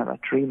actually ran him at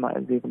 3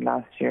 miles even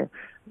last year.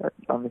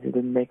 Obviously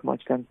didn't make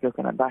much sense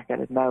looking back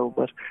at it now,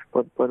 but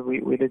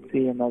we did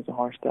see him as a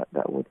horse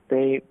that would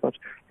stay. But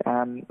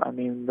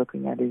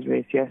looking at his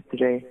race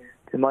yesterday,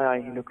 to my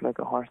eye, he looked like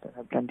a horse that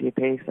had plenty of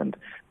pace, and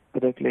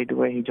particularly the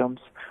way he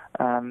jumps.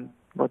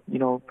 But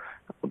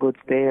good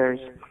stayers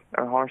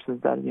are horses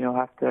that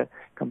have to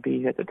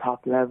compete at the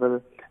top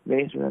level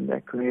later in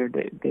their career.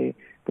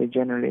 They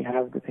generally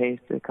have the pace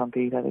to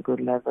compete at a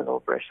good level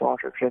over a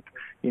shorter trip,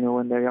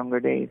 in their younger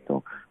days.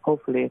 So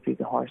hopefully, if he's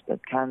a horse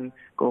that can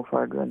go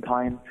further in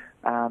time,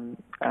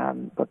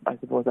 but I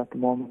suppose at the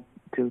moment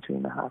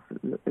 2.5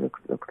 it looks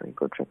like a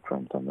good trip for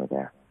him somewhere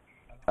there.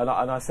 And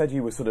I said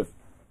you were sort of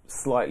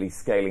slightly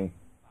scaling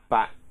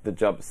back the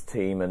jumps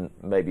team and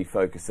maybe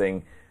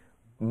focusing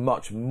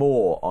much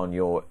more on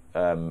your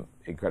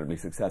incredibly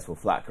successful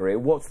flat career.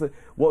 What's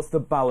the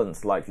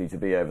balance likely to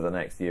be over the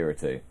next year or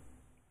two?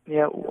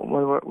 Yeah,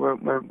 we're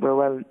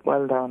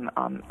well down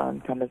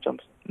on kind of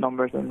jumps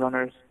numbers and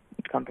runners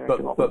compared to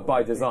what. But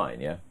by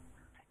design, yeah.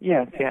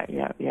 Yes,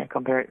 yeah.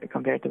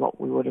 Compared to what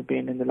we would have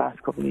been in the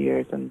last couple of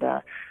years, and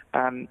I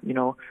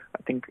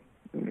think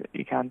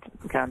you can't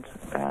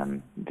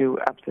do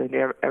absolutely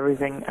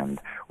everything, and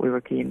we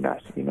were keen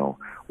that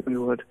we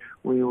would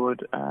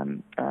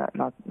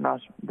not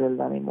build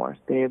any more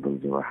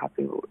stables. We were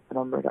happy with the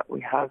number that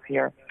we have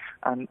here,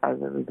 and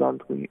as a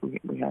result, we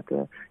had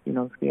to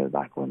scale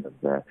back one of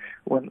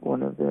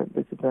the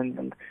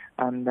disciplines,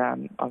 and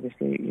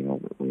obviously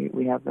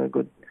we have a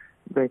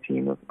great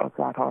team of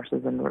flat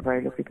horses, and we're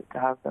very lucky to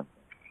have them.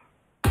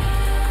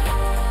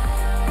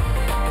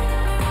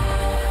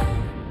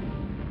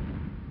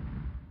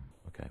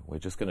 We're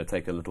just going to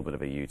take a little bit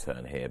of a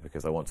U-turn here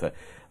because I want to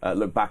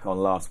look back on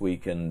last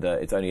week, and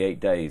it's only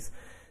 8 days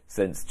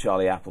since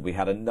Charlie Appleby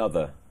had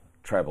another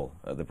treble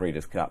at the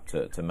Breeders' Cup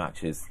to match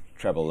his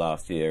treble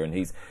last year, and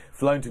he's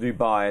flown to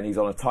Dubai and he's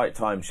on a tight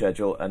time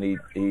schedule, and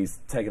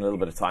he's taken a little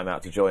bit of time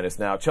out to join us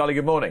now. Charlie,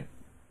 good morning.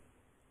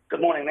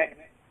 Good morning, Nick.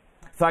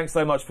 Thanks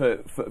so much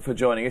for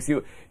joining us.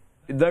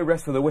 No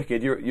rest for the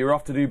wicked. You're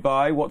off to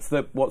Dubai. What's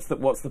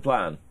the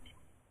plan?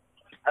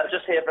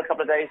 Just here for a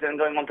couple of days and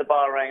going on to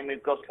Bahrain.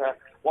 We've got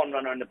one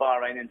runner in the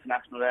Bahrain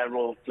International Air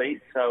Royal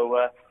Fleet,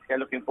 so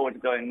looking forward to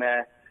going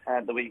there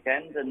the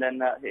weekend, and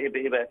then he'll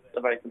be a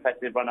very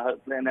competitive runner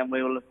hopefully, and then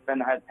we will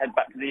head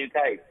back to the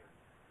UK.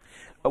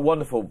 A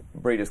wonderful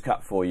Breeders'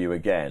 Cup for you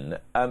again.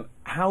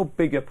 How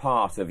big a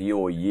part of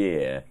your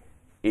year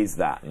is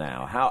that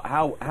now?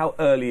 How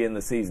early in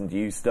the season do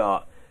you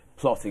start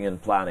plotting and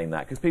planning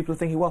that? Because people are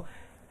thinking, well,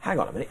 hang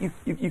on a minute,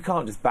 you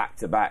can't just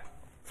back-to-back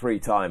 3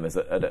 timers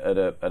at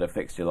a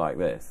fixture like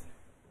this.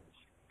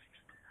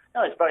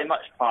 No, it's very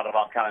much part of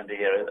our calendar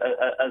year,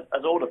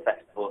 as all the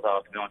festivals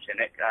are, to be honest,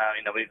 Nick.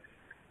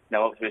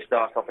 Obviously we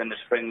start off in the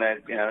spring there,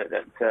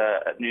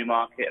 at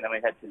Newmarket, and then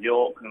we head to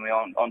York, and we're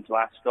on to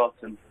Ascot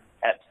and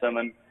Epsom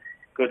and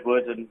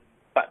Goodwood, and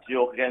back to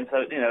York again.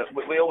 So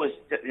we always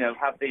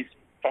have these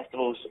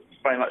festivals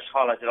very much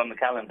highlighted on the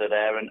calendar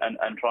there, and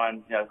try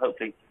and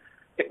hopefully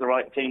pick the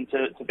right team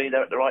to be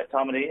there at the right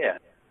time of the year.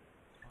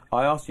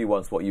 I asked you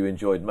once what you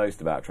enjoyed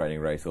most about training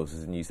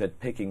racehorses, and you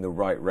said picking the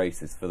right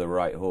races for the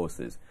right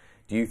horses.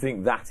 Do you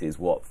think that is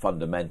what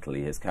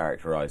fundamentally has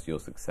characterised your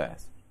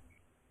success?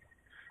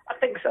 I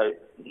think so,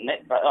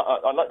 Nick.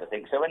 I'd like to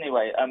think so.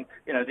 Anyway,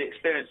 the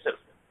experience that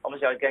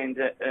obviously I gained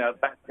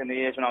back in the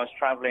years when I was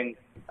travelling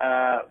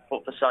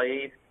for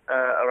Saeed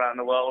around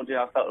the world.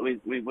 I felt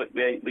we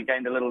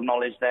gained a little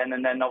knowledge then,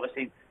 and then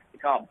obviously you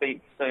can't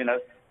beat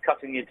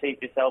cutting your teeth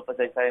yourself, as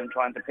they say, and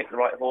trying to pick the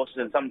right horses,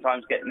 and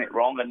sometimes getting it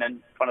wrong, and then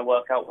trying to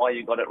work out why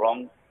you got it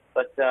wrong.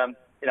 But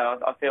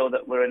I feel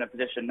that we're in a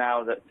position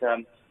now that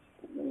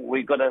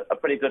we've got a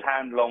pretty good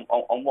handle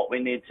on what we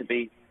need to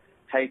be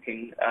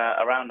taking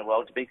around the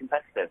world to be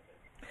competitive.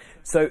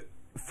 So,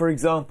 for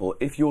example,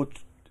 if you're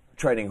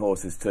training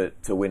horses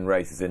to win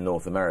races in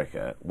North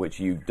America, which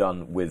you've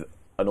done with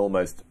an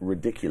almost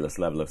ridiculous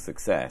level of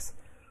success,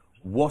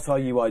 what are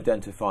you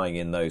identifying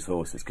in those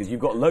horses? Because you've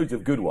got loads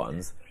of good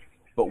ones,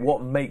 but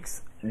what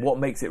makes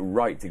it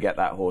right to get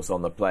that horse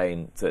on the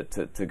plane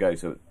to go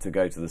to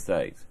the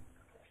States?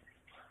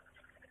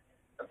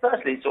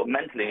 Firstly, sort of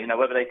mentally,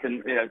 whether they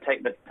can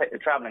take the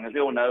travelling. As we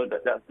all know,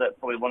 that's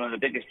probably one of the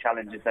biggest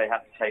challenges they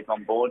have to take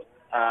on board.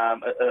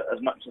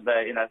 As much as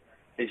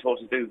these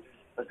horses do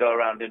go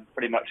around in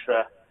pretty much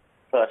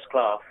first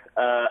class.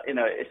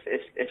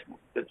 It's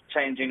the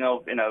changing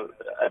of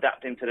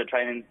adapting to the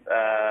training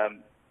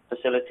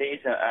facilities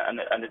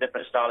and a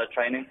different style of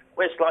training.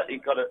 We've slightly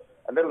got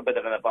a little bit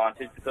of an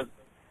advantage because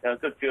a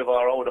good few of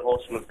our older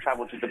horses would have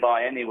travelled to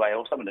Dubai anyway,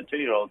 or some of the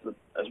 2-year-olds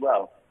as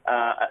well.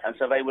 And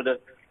so they would have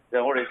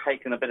already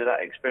taken a bit of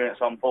that experience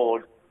on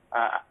board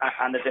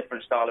and a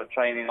different style of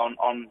training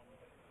on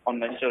on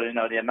the sort of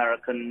the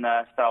American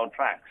style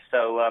tracks.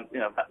 So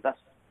that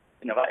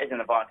is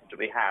an advantage that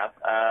we have.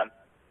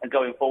 And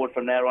going forward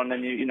from there on,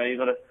 then you've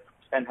got to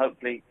then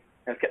hopefully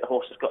get the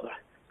horse that's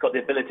got the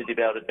ability to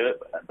be able to do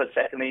it. But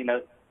secondly,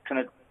 kind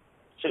of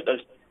suit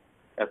those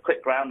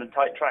quick ground and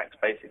tight tracks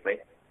basically.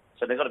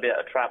 So they've got to be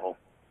able to travel.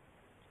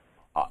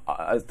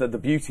 The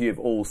beauty of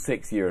all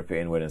 6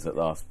 European winners at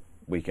last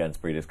weekend's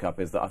Breeders' Cup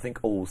is that I think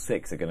all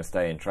 6 are going to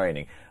stay in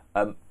training.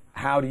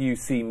 How do you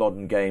see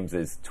Modern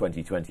Games'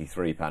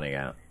 2023 panning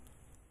out?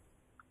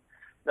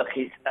 Look,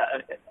 he's,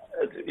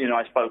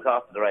 I spoke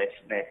after the race,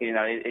 Nick.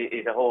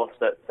 He's a horse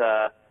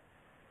that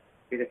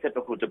he's a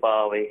typical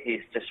Dubawi.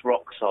 He's just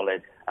rock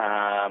solid.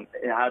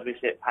 How do we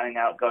see it panning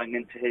out going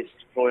into his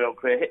royal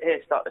career?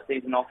 He'll start the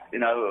season off,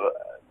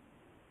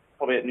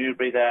 probably at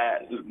Newbury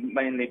there,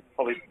 mainly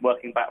probably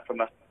working back from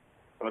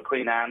a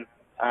Queen Anne,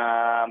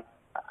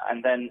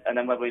 and then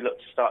whether we look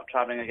to start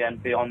travelling again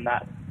beyond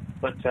that.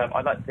 But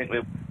I'd like to think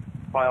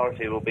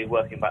priority will be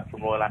working back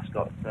from Royal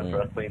Ascot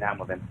for a Queen Anne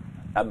with him.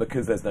 And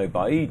because there's no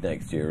Baaeed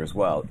next year as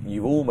well,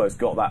 you've almost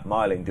got that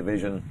miling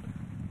division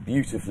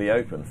beautifully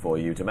open for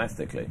you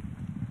domestically.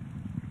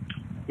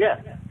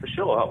 Yeah, for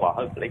sure. Well,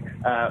 hopefully.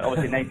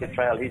 Obviously, Native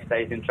Trail, he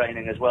stays in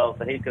training as well,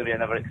 so he's going to be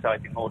another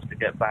exciting horse to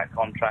get back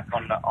on track,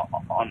 on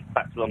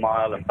back to a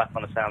mile and back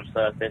on a sound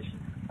surface.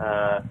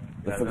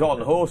 The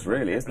forgotten horse,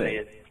 really, isn't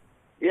he?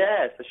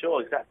 Yeah, for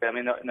sure, exactly. I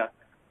mean,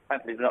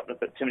 thankfully, not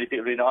too many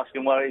people have been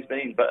asking where he's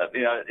been, but at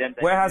the end of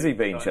the where has he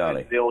been,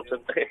 Charlie? The autumn.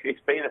 He's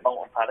been at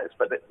Moulton Paddocks,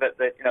 but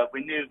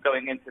we knew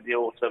going into the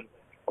autumn,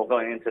 or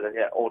going into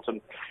the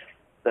autumn,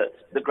 that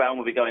the ground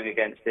would be going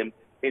against him.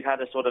 He'd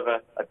had a sort of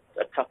a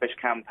toughish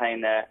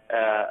campaign there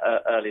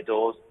early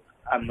doors,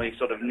 and we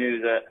sort of knew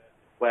that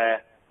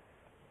where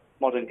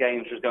Modern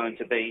Games was going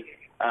to be.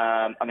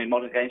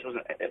 Modern Games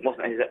wasn't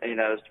his,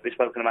 as we've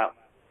spoken about,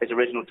 his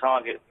original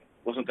target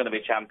wasn't going to be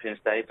Champions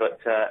Day, but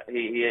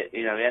he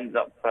ended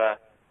up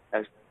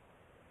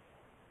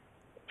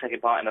taking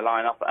part in the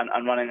lineup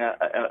and running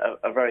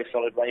a very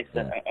solid race,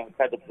 an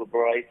incredible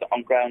race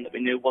on ground that we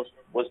knew was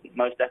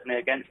most definitely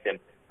against him.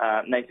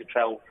 Native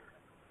Trail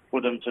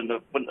wouldn't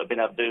have been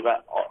able to do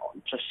that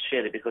just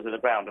sheerly because of the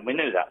ground, and we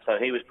knew that. So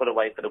he was put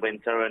away for the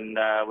winter, and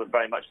we're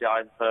very much the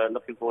eyes for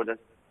looking forward to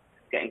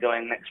getting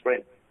going next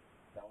spring.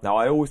 Now,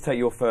 I always take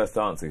your first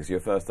answer because your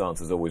first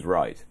answer is always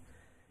right.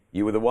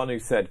 You were the one who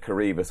said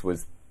Caribus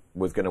was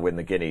going to win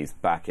the Guineas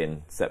back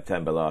in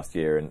September last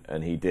year,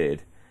 and he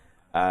did.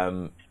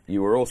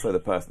 You were also the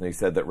person who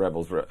said that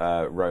Rebels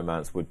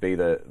Romance would be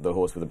the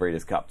horse for the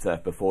Breeders' Cup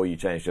turf before you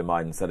changed your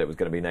mind and said it was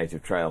going to be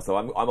Native Trail. So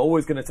I'm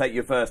always going to take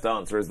your first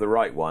answer as the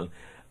right one.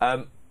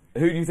 Who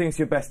do you think is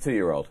your best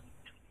 2-year-old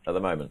at the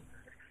moment?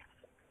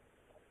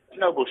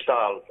 Noble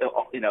Style.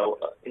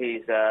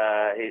 He's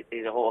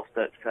a horse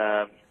that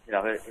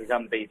he's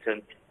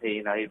unbeaten.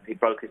 He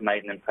broke his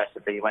maiden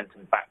impressively. He went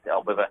and backed it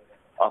up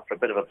after a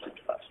bit of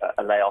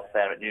a layoff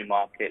there at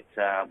Newmarket,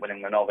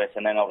 winning the novice,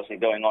 and then obviously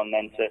going on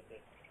then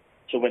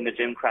to win the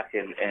Gimcrack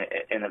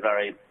in a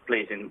very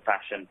pleasing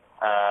fashion.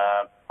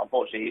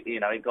 Unfortunately,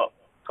 he got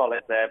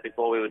Collet there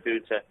before we were due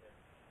to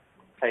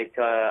take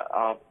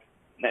our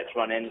next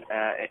run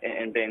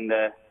in being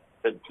the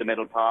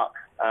middle park.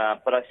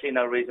 But I see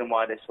no reason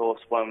why this horse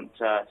won't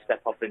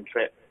step up in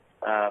trip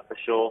for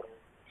sure.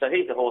 So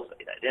he's a horse.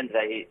 At the end of the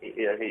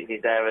day,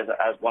 he's there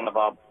as one of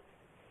our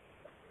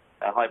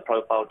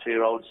high-profile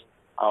 2-year-olds.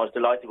 I was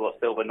delighted with what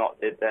Silver Knot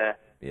did there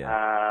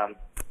at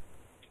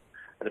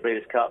the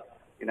Breeders' Cup.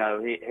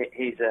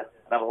 He's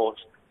another horse.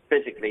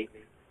 Physically,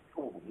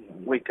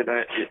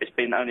 it's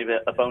been only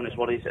a bonus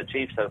what he's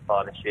achieved so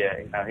far this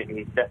year.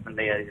 He's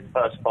definitely his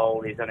first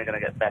foal. He's only going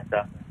to get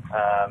better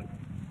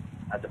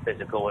as a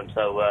physical, and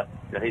so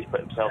he's put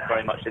himself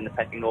very much in the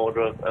pecking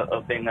order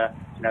of being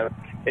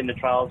in the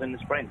trials in the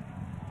spring.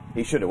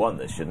 He should have won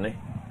this, shouldn't he?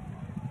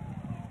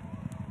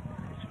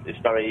 It's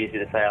very easy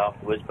to say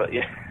afterwards, but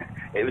yeah,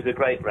 it was a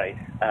great race.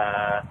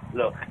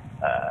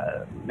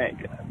 Nick,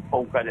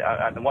 full credit.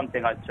 And the one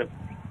thing I took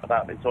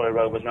about Victoria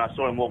Road was when I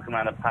saw him walking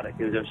around the paddock,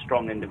 he was a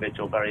strong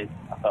individual, I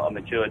felt a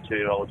mature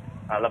 2-year-old.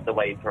 I loved the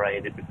way he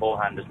paraded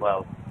beforehand as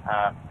well.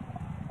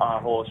 Our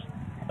horse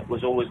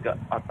was always,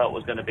 I felt,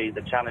 was going to be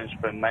the challenge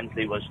for him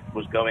mentally, was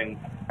going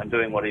and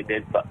doing what he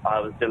did, but I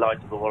was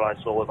delighted with what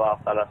I saw with our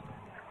fella.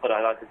 But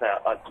I like to say,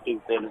 I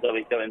do feel as though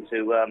he's going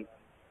to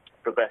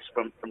progress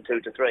from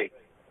 2 to 3.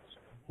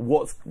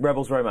 What's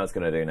Rebels Romance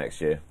going to do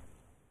next year?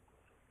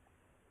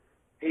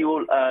 He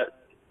will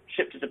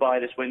ship to Dubai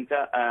this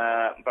winter,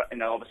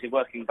 but obviously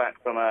working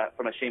back from a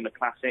Shima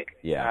Classic.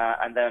 Yeah.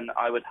 And then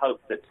I would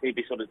hope that he'd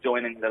be sort of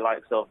joining the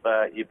likes of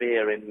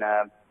Yubir in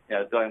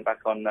going back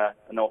on the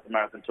North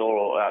American tour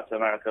or out to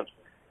America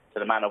to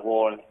the Man of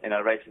War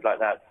and races like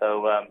that.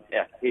 So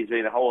he's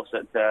been a horse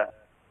that,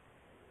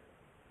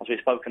 as we've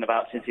spoken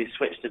about, since he's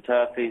switched to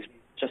turf, he's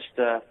just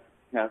done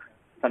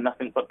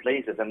nothing but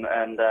please us. And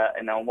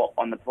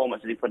on the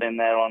performance that he put in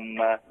there on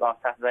last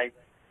Saturday,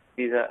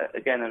 he's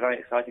again a very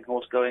exciting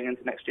horse going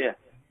into next year.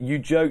 You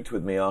joked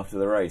with me after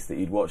the race that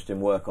you'd watched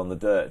him work on the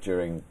dirt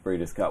during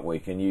Breeders' Cup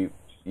week, and you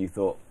you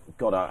thought,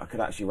 God, I could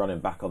actually run him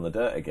back on the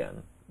dirt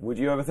again? Would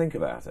you ever think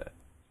about it?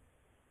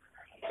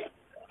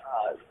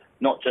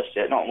 Not just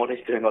yet, not what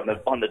he's doing on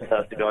the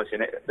turf, to be honest.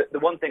 The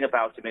one thing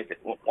about him is that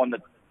on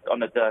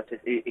the dirt,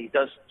 he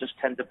does just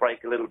tend to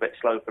break a little bit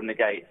slow from the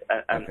gate,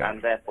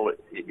 and therefore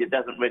it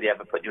doesn't really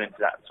ever put you into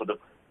that sort of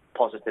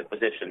positive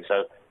position.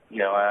 So,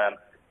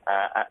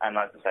 and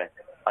like I say,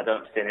 I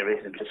don't see any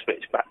reason to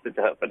switch back to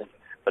dirt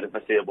for the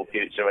foreseeable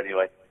future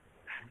anyway.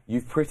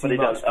 You've pretty but he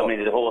much does. I mean,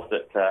 he's a horse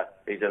that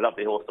he's a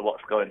lovely horse to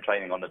watch going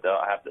training on the dirt.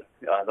 I have to,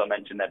 as I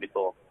mentioned there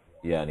before.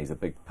 Yeah, and he's a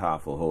big,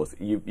 powerful horse.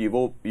 You've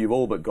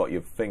all but got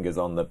your fingers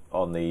on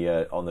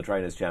the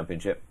Trainers'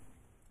 Championship.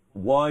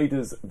 Why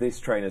does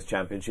this Trainers'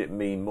 Championship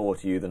mean more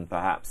to you than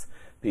perhaps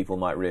people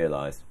might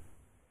realise?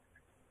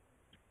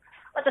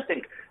 I just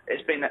think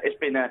it's been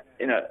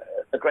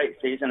a great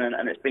season,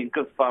 and it's been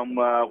good fun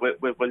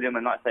with William.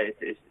 And like I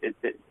say,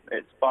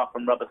 it's far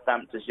from rubber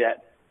stamped as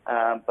yet.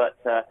 But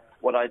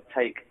what I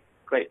take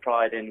great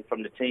pride in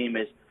from the team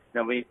is,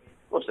 we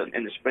also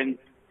in the spring.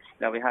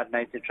 We had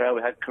Native Trail,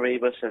 we had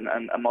Caribus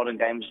and Modern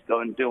Games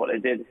go and do what they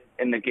did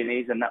in the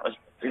Guineas, and that was,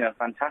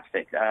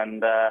 fantastic.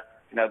 And,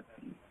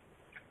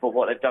 for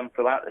what they've done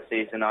throughout the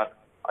season, I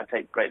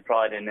take great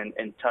pride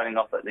in turning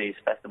up at these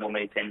festival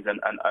meetings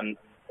and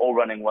all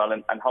running well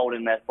and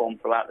holding their form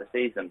throughout the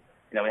season.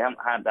 We haven't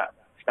had that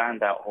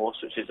standout horse,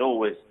 which is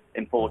always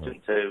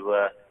important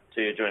to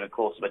you during the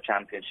course of a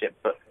championship.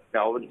 But,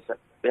 I wouldn't say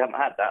we haven't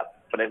had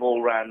that, but they've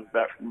all ran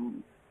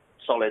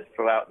solid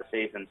throughout the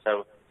season.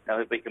 So,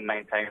 if we can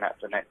maintain that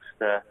for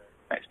the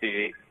next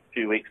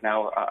few weeks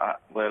now,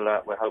 we'll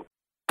hope.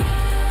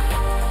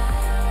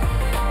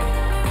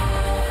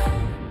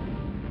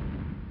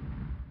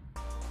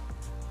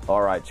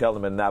 All right,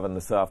 Cheltenham and Navan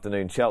this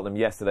afternoon. Cheltenham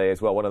yesterday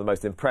as well, one of the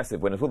most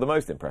impressive winners. Well, the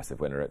most impressive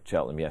winner at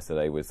Cheltenham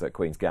yesterday was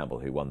Queen's Gamble,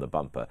 who won the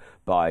bumper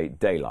by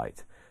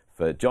daylight.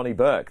 For Johnny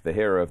Burke, the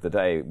hero of the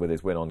day with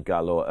his win on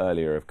Galore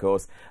earlier, of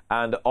course,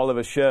 and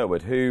Oliver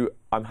Sherwood, who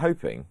I'm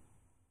hoping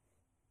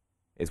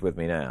is with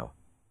me now.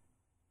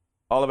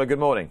 Oliver, good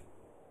morning.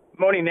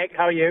 Morning, Nick.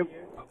 How are you?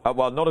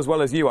 Well, not as well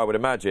as you, I would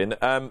imagine.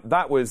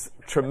 That was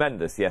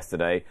tremendous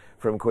yesterday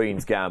from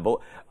Queen's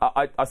Gamble.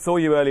 I saw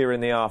you earlier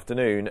in the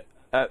afternoon.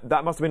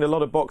 That must have been a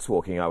lot of box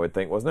walking, I would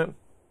think, wasn't it?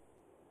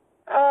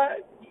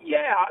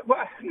 Yeah.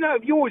 Well, no,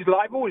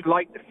 I've always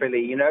liked the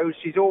filly.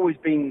 She's always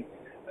been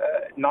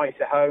nice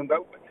at home.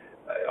 But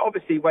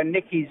obviously, when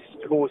Nicky's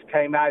horse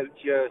came out,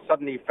 you're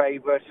suddenly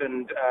favourite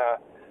and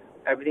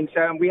everything.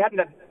 So we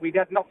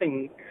had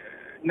nothing.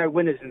 No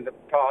winners in the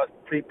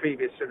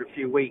previous sort of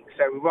few weeks,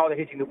 so we're rather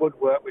hitting the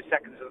woodwork with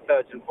seconds and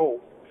thirds and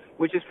fourths,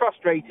 which is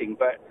frustrating,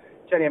 but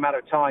it's only a matter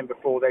of time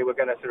before they were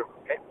going to sort of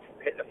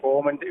hit the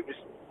form, and it was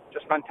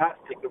just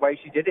fantastic the way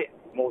she did it,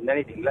 more than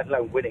anything, let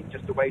alone winning,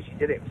 just the way she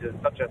did it in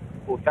such an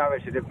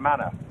authoritative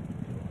manner.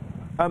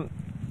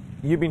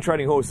 You've been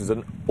training horses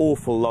an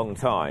awful long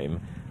time,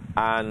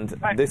 and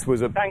this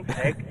was a... Thanks,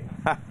 Nick.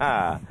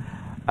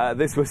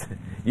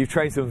 You've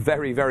trained some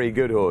very, very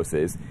good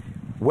horses.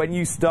 When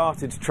you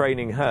started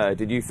training her,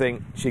 did you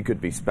think she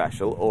could be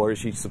special, or has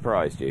she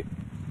surprised you?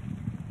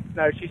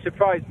 No, she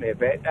surprised me a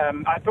bit.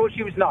 I thought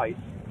she was nice.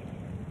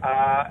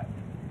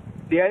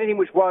 The only thing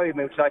which worried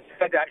me, which I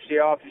said actually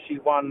after she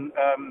won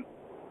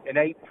in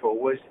April,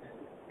 was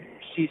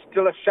she's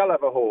still a shell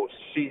of a horse.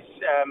 She's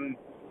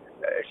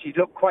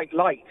looked quite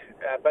light,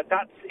 but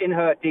that's in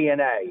her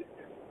DNA.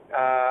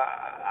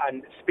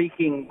 And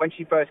speaking, when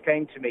she first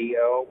came to me,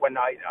 when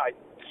I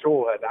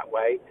saw her that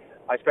way,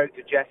 I spoke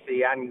to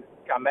Jessie and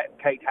I met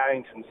Kate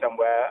Harrington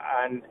somewhere,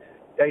 and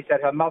they said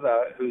her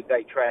mother, who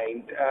they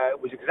trained,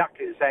 was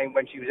exactly the same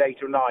when she was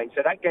 8 or 9.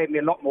 So that gave me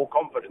a lot more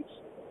confidence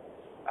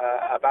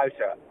about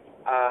her.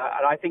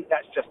 And I think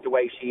that's just the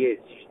way she is.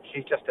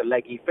 She's just a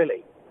leggy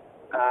filly.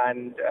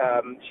 And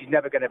she's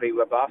never going to be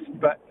robust.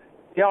 But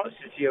the answer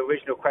to your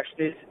original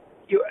question is,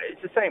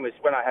 it's the same as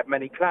when I have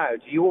Many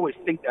Clouds. You always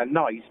think they're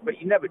nice, but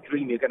you never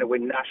dream you're going to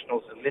win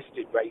nationals and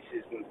listed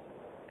races and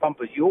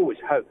bumpers. You always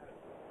hope.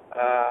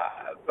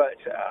 But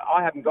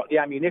I haven't got the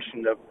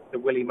ammunition of the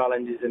Willie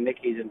Mullenses and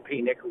Nickies and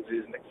P.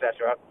 Nicholses and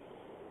etc.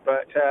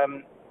 But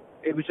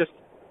it was just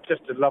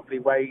a lovely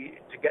way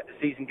to get the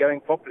season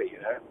going properly,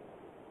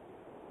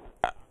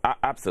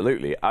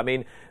 Absolutely. I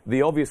mean,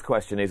 the obvious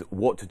question is,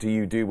 what do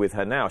you do with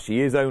her now?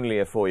 She is only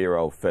a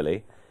 4-year-old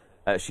filly.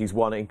 She's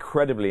won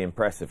incredibly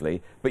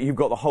impressively, but you've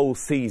got the whole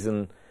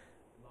season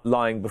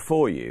lying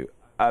before you.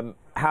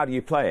 How do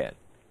you play it?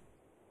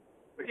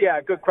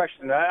 Yeah, good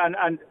question.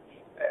 And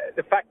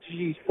the fact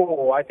she's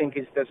 4, I think,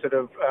 is the sort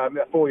of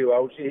a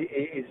 4-year-old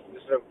is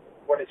sort of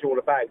what it's all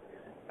about.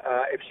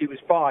 If she was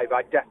 5,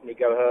 I'd definitely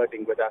go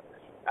herding with her.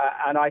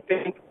 And I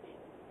think,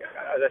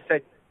 as I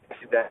said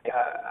yesterday,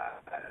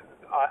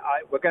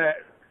 we're going to,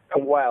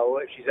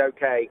 if she's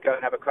okay, go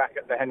and have a crack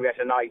at the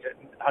Henrietta Knight at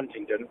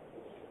Huntingdon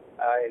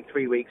in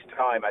 3 weeks'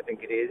 time, I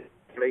think it is.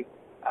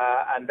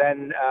 And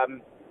then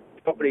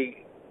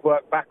probably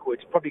work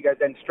backwards, probably go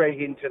then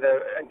straight into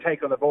and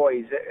take on the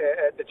boys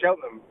at the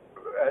Cheltenham,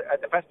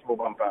 at the festival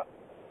bumper.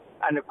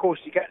 And of course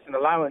she gets an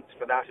allowance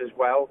for that as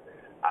well.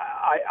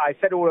 I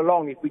said all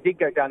along, if we did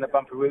go down the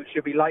bumper route,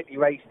 she'll be lightly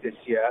raced this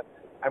year,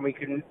 and we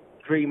can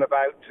dream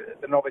about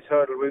the novice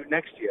hurdle route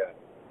next year.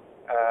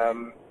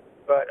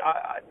 But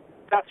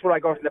that's what I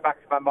got in the back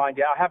of my mind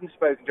yet. I haven't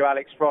spoken to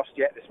Alex Frost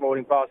yet this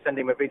morning, bar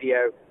sending him a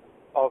video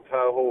of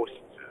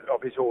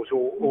his horse,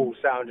 all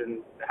sound and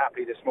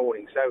happy this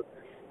morning. So,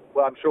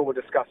 well, I'm sure we'll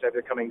discuss over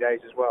the coming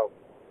days as well.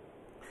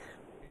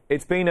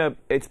 It's been a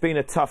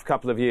tough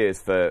couple of years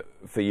for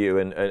you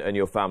and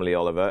your family,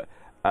 Oliver.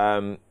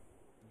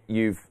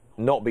 You've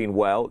not been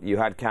well. You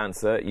had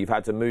cancer. You've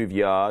had to move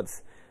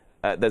yards.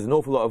 There's an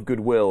awful lot of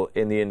goodwill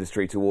in the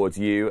industry towards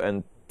you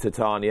and to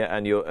Tanya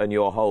and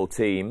your whole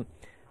team.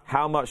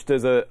 How much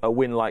does a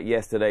win like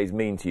yesterday's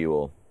mean to you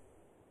all?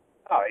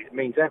 Oh, it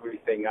means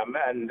everything.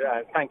 And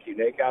thank you,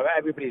 Nick.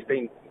 Everybody's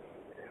been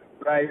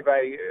very,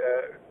 very,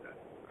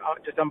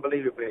 just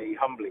unbelievably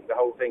humbling. The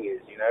whole thing is,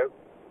 you know.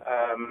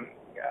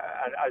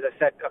 And as I've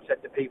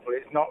said to people,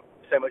 it's not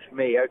so much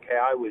me. Okay,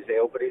 I was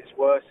ill, but it's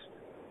worse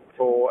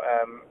for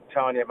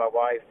Tanya, my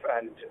wife,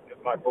 and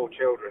my 4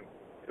 children,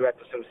 who had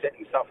to sort of sit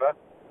and suffer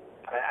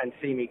and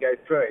see me go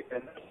through it.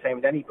 And the same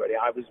with anybody.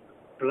 I was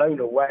blown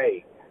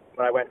away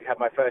when I went to have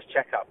my first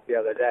checkup the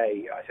other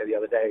day. I said the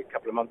other day, a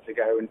couple of months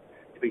ago, and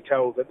to be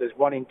told that there's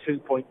 1 in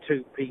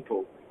 2.2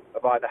 people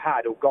have either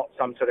had or got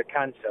some sort of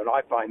cancer, and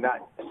I find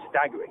that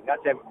staggering.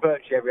 That's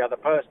virtually every other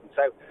person.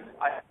 So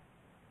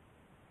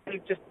you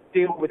just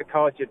deal with the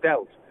cards you're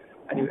dealt,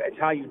 and it's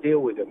how you deal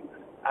with them.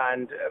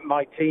 And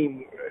my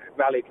team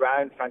rallied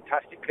round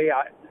fantastically.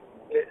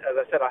 As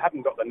I said, I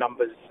haven't got the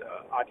numbers.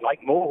 I'd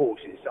like more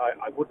horses.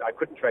 I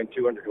couldn't train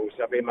 200 horses.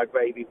 I'd be in my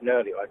grave even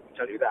earlier, I can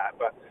tell you that.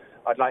 But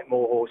I'd like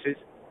more horses.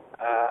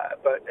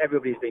 But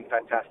everybody's been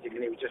fantastic,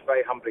 and it was just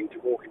very humbling to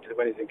walk into the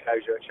winners'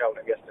 enclosure at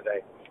Cheltenham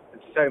yesterday.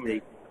 And so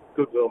many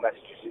goodwill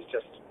messages. It's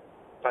just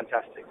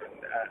fantastic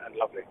and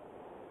lovely.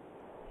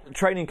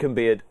 Training can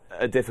be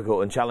a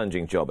difficult and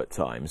challenging job at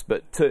times,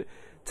 but to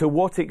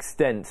what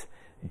extent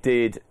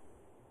did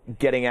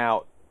getting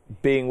out,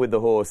 being with the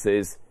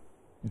horses,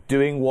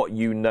 doing what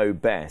you know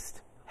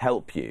best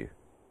help you?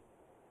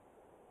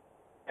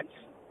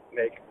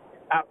 Nick,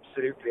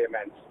 absolutely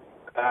immense.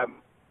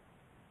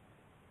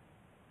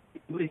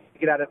 You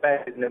get out of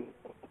bed and then,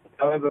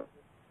 however,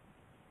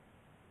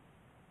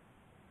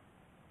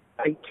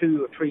 I think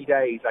 2 or 3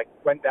 days, I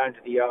went down to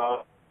the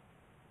yard,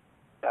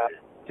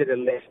 did a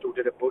list or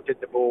did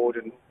the board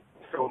and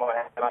threw my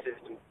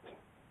assistant.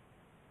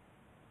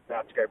 I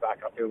have to go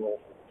back. I feel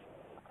awful.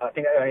 I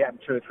think I only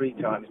happened 2 or 3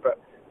 times, but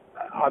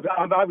I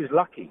was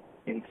lucky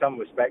in some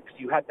respects.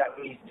 You had that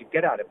reason to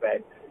get out of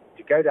bed,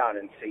 to go down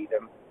and see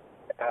them.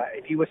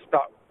 If you were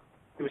stuck,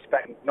 in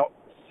respect, not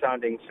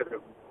sounding sort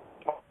of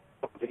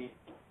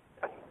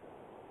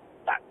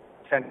that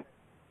 10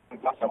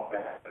 plus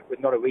somewhere with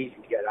not a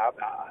reason to get out,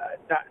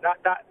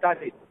 that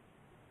is.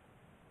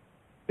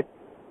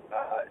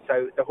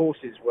 So the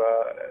horses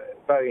were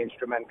very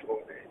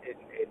instrumental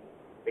in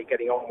me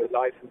getting on with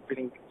life and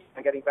feeling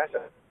and getting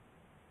better.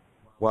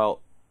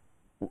 Well,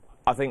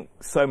 I think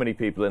so many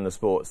people in the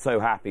sport so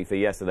happy for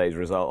yesterday's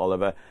result,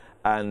 Oliver,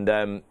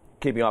 and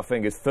keeping our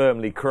fingers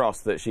firmly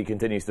crossed that she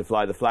continues to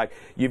fly the flag.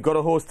 You've got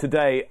a horse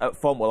today at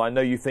Fontwell I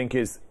know you think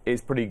is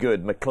pretty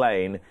good,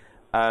 McLean.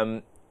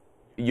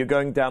 You're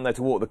going down there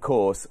to walk the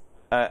course.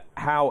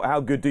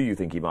 How good do you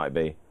think he might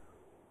be?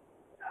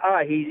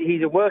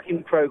 He's a work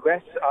in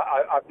progress.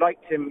 I've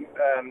liked him.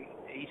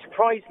 He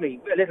surprised me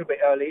a little bit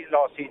early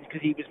last season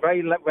because he was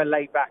very well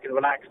laid back and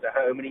relaxed at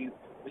home, and he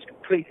was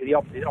completely the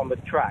opposite on the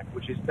track,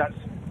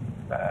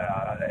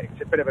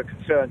 it's a bit of a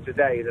concern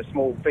today, the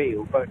small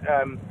field, but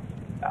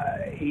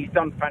he's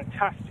done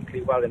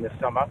fantastically well in the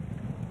summer.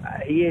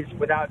 He is,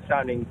 without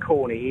sounding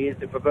corny, he is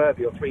the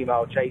proverbial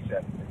 3-mile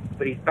chaser,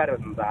 but he's better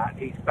than that.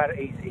 He's better.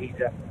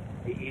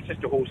 He's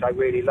just a horse I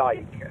really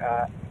like,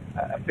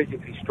 a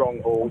physically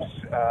strong horse.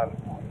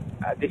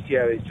 This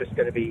year is just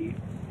going to be,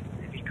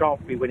 if he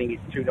can't be winning his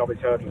 2 novice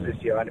hurdles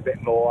this year and a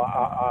bit more,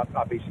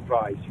 I'll be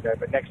surprised,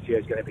 but next year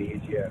is going to be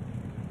his year.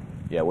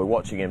 Yeah, we're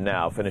watching him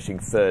now, finishing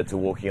 3rd to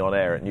Walking on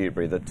Air at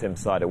Newbury, the Tim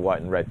Sider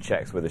white and red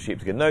checks with a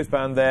sheepskin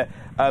noseband there.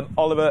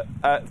 Oliver,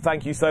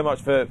 thank you so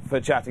much for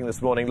chatting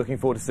this morning. Looking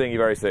forward to seeing you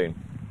very soon.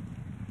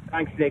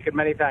 Thanks, Nick, and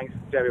many thanks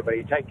to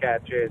everybody. Take care.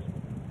 Cheers.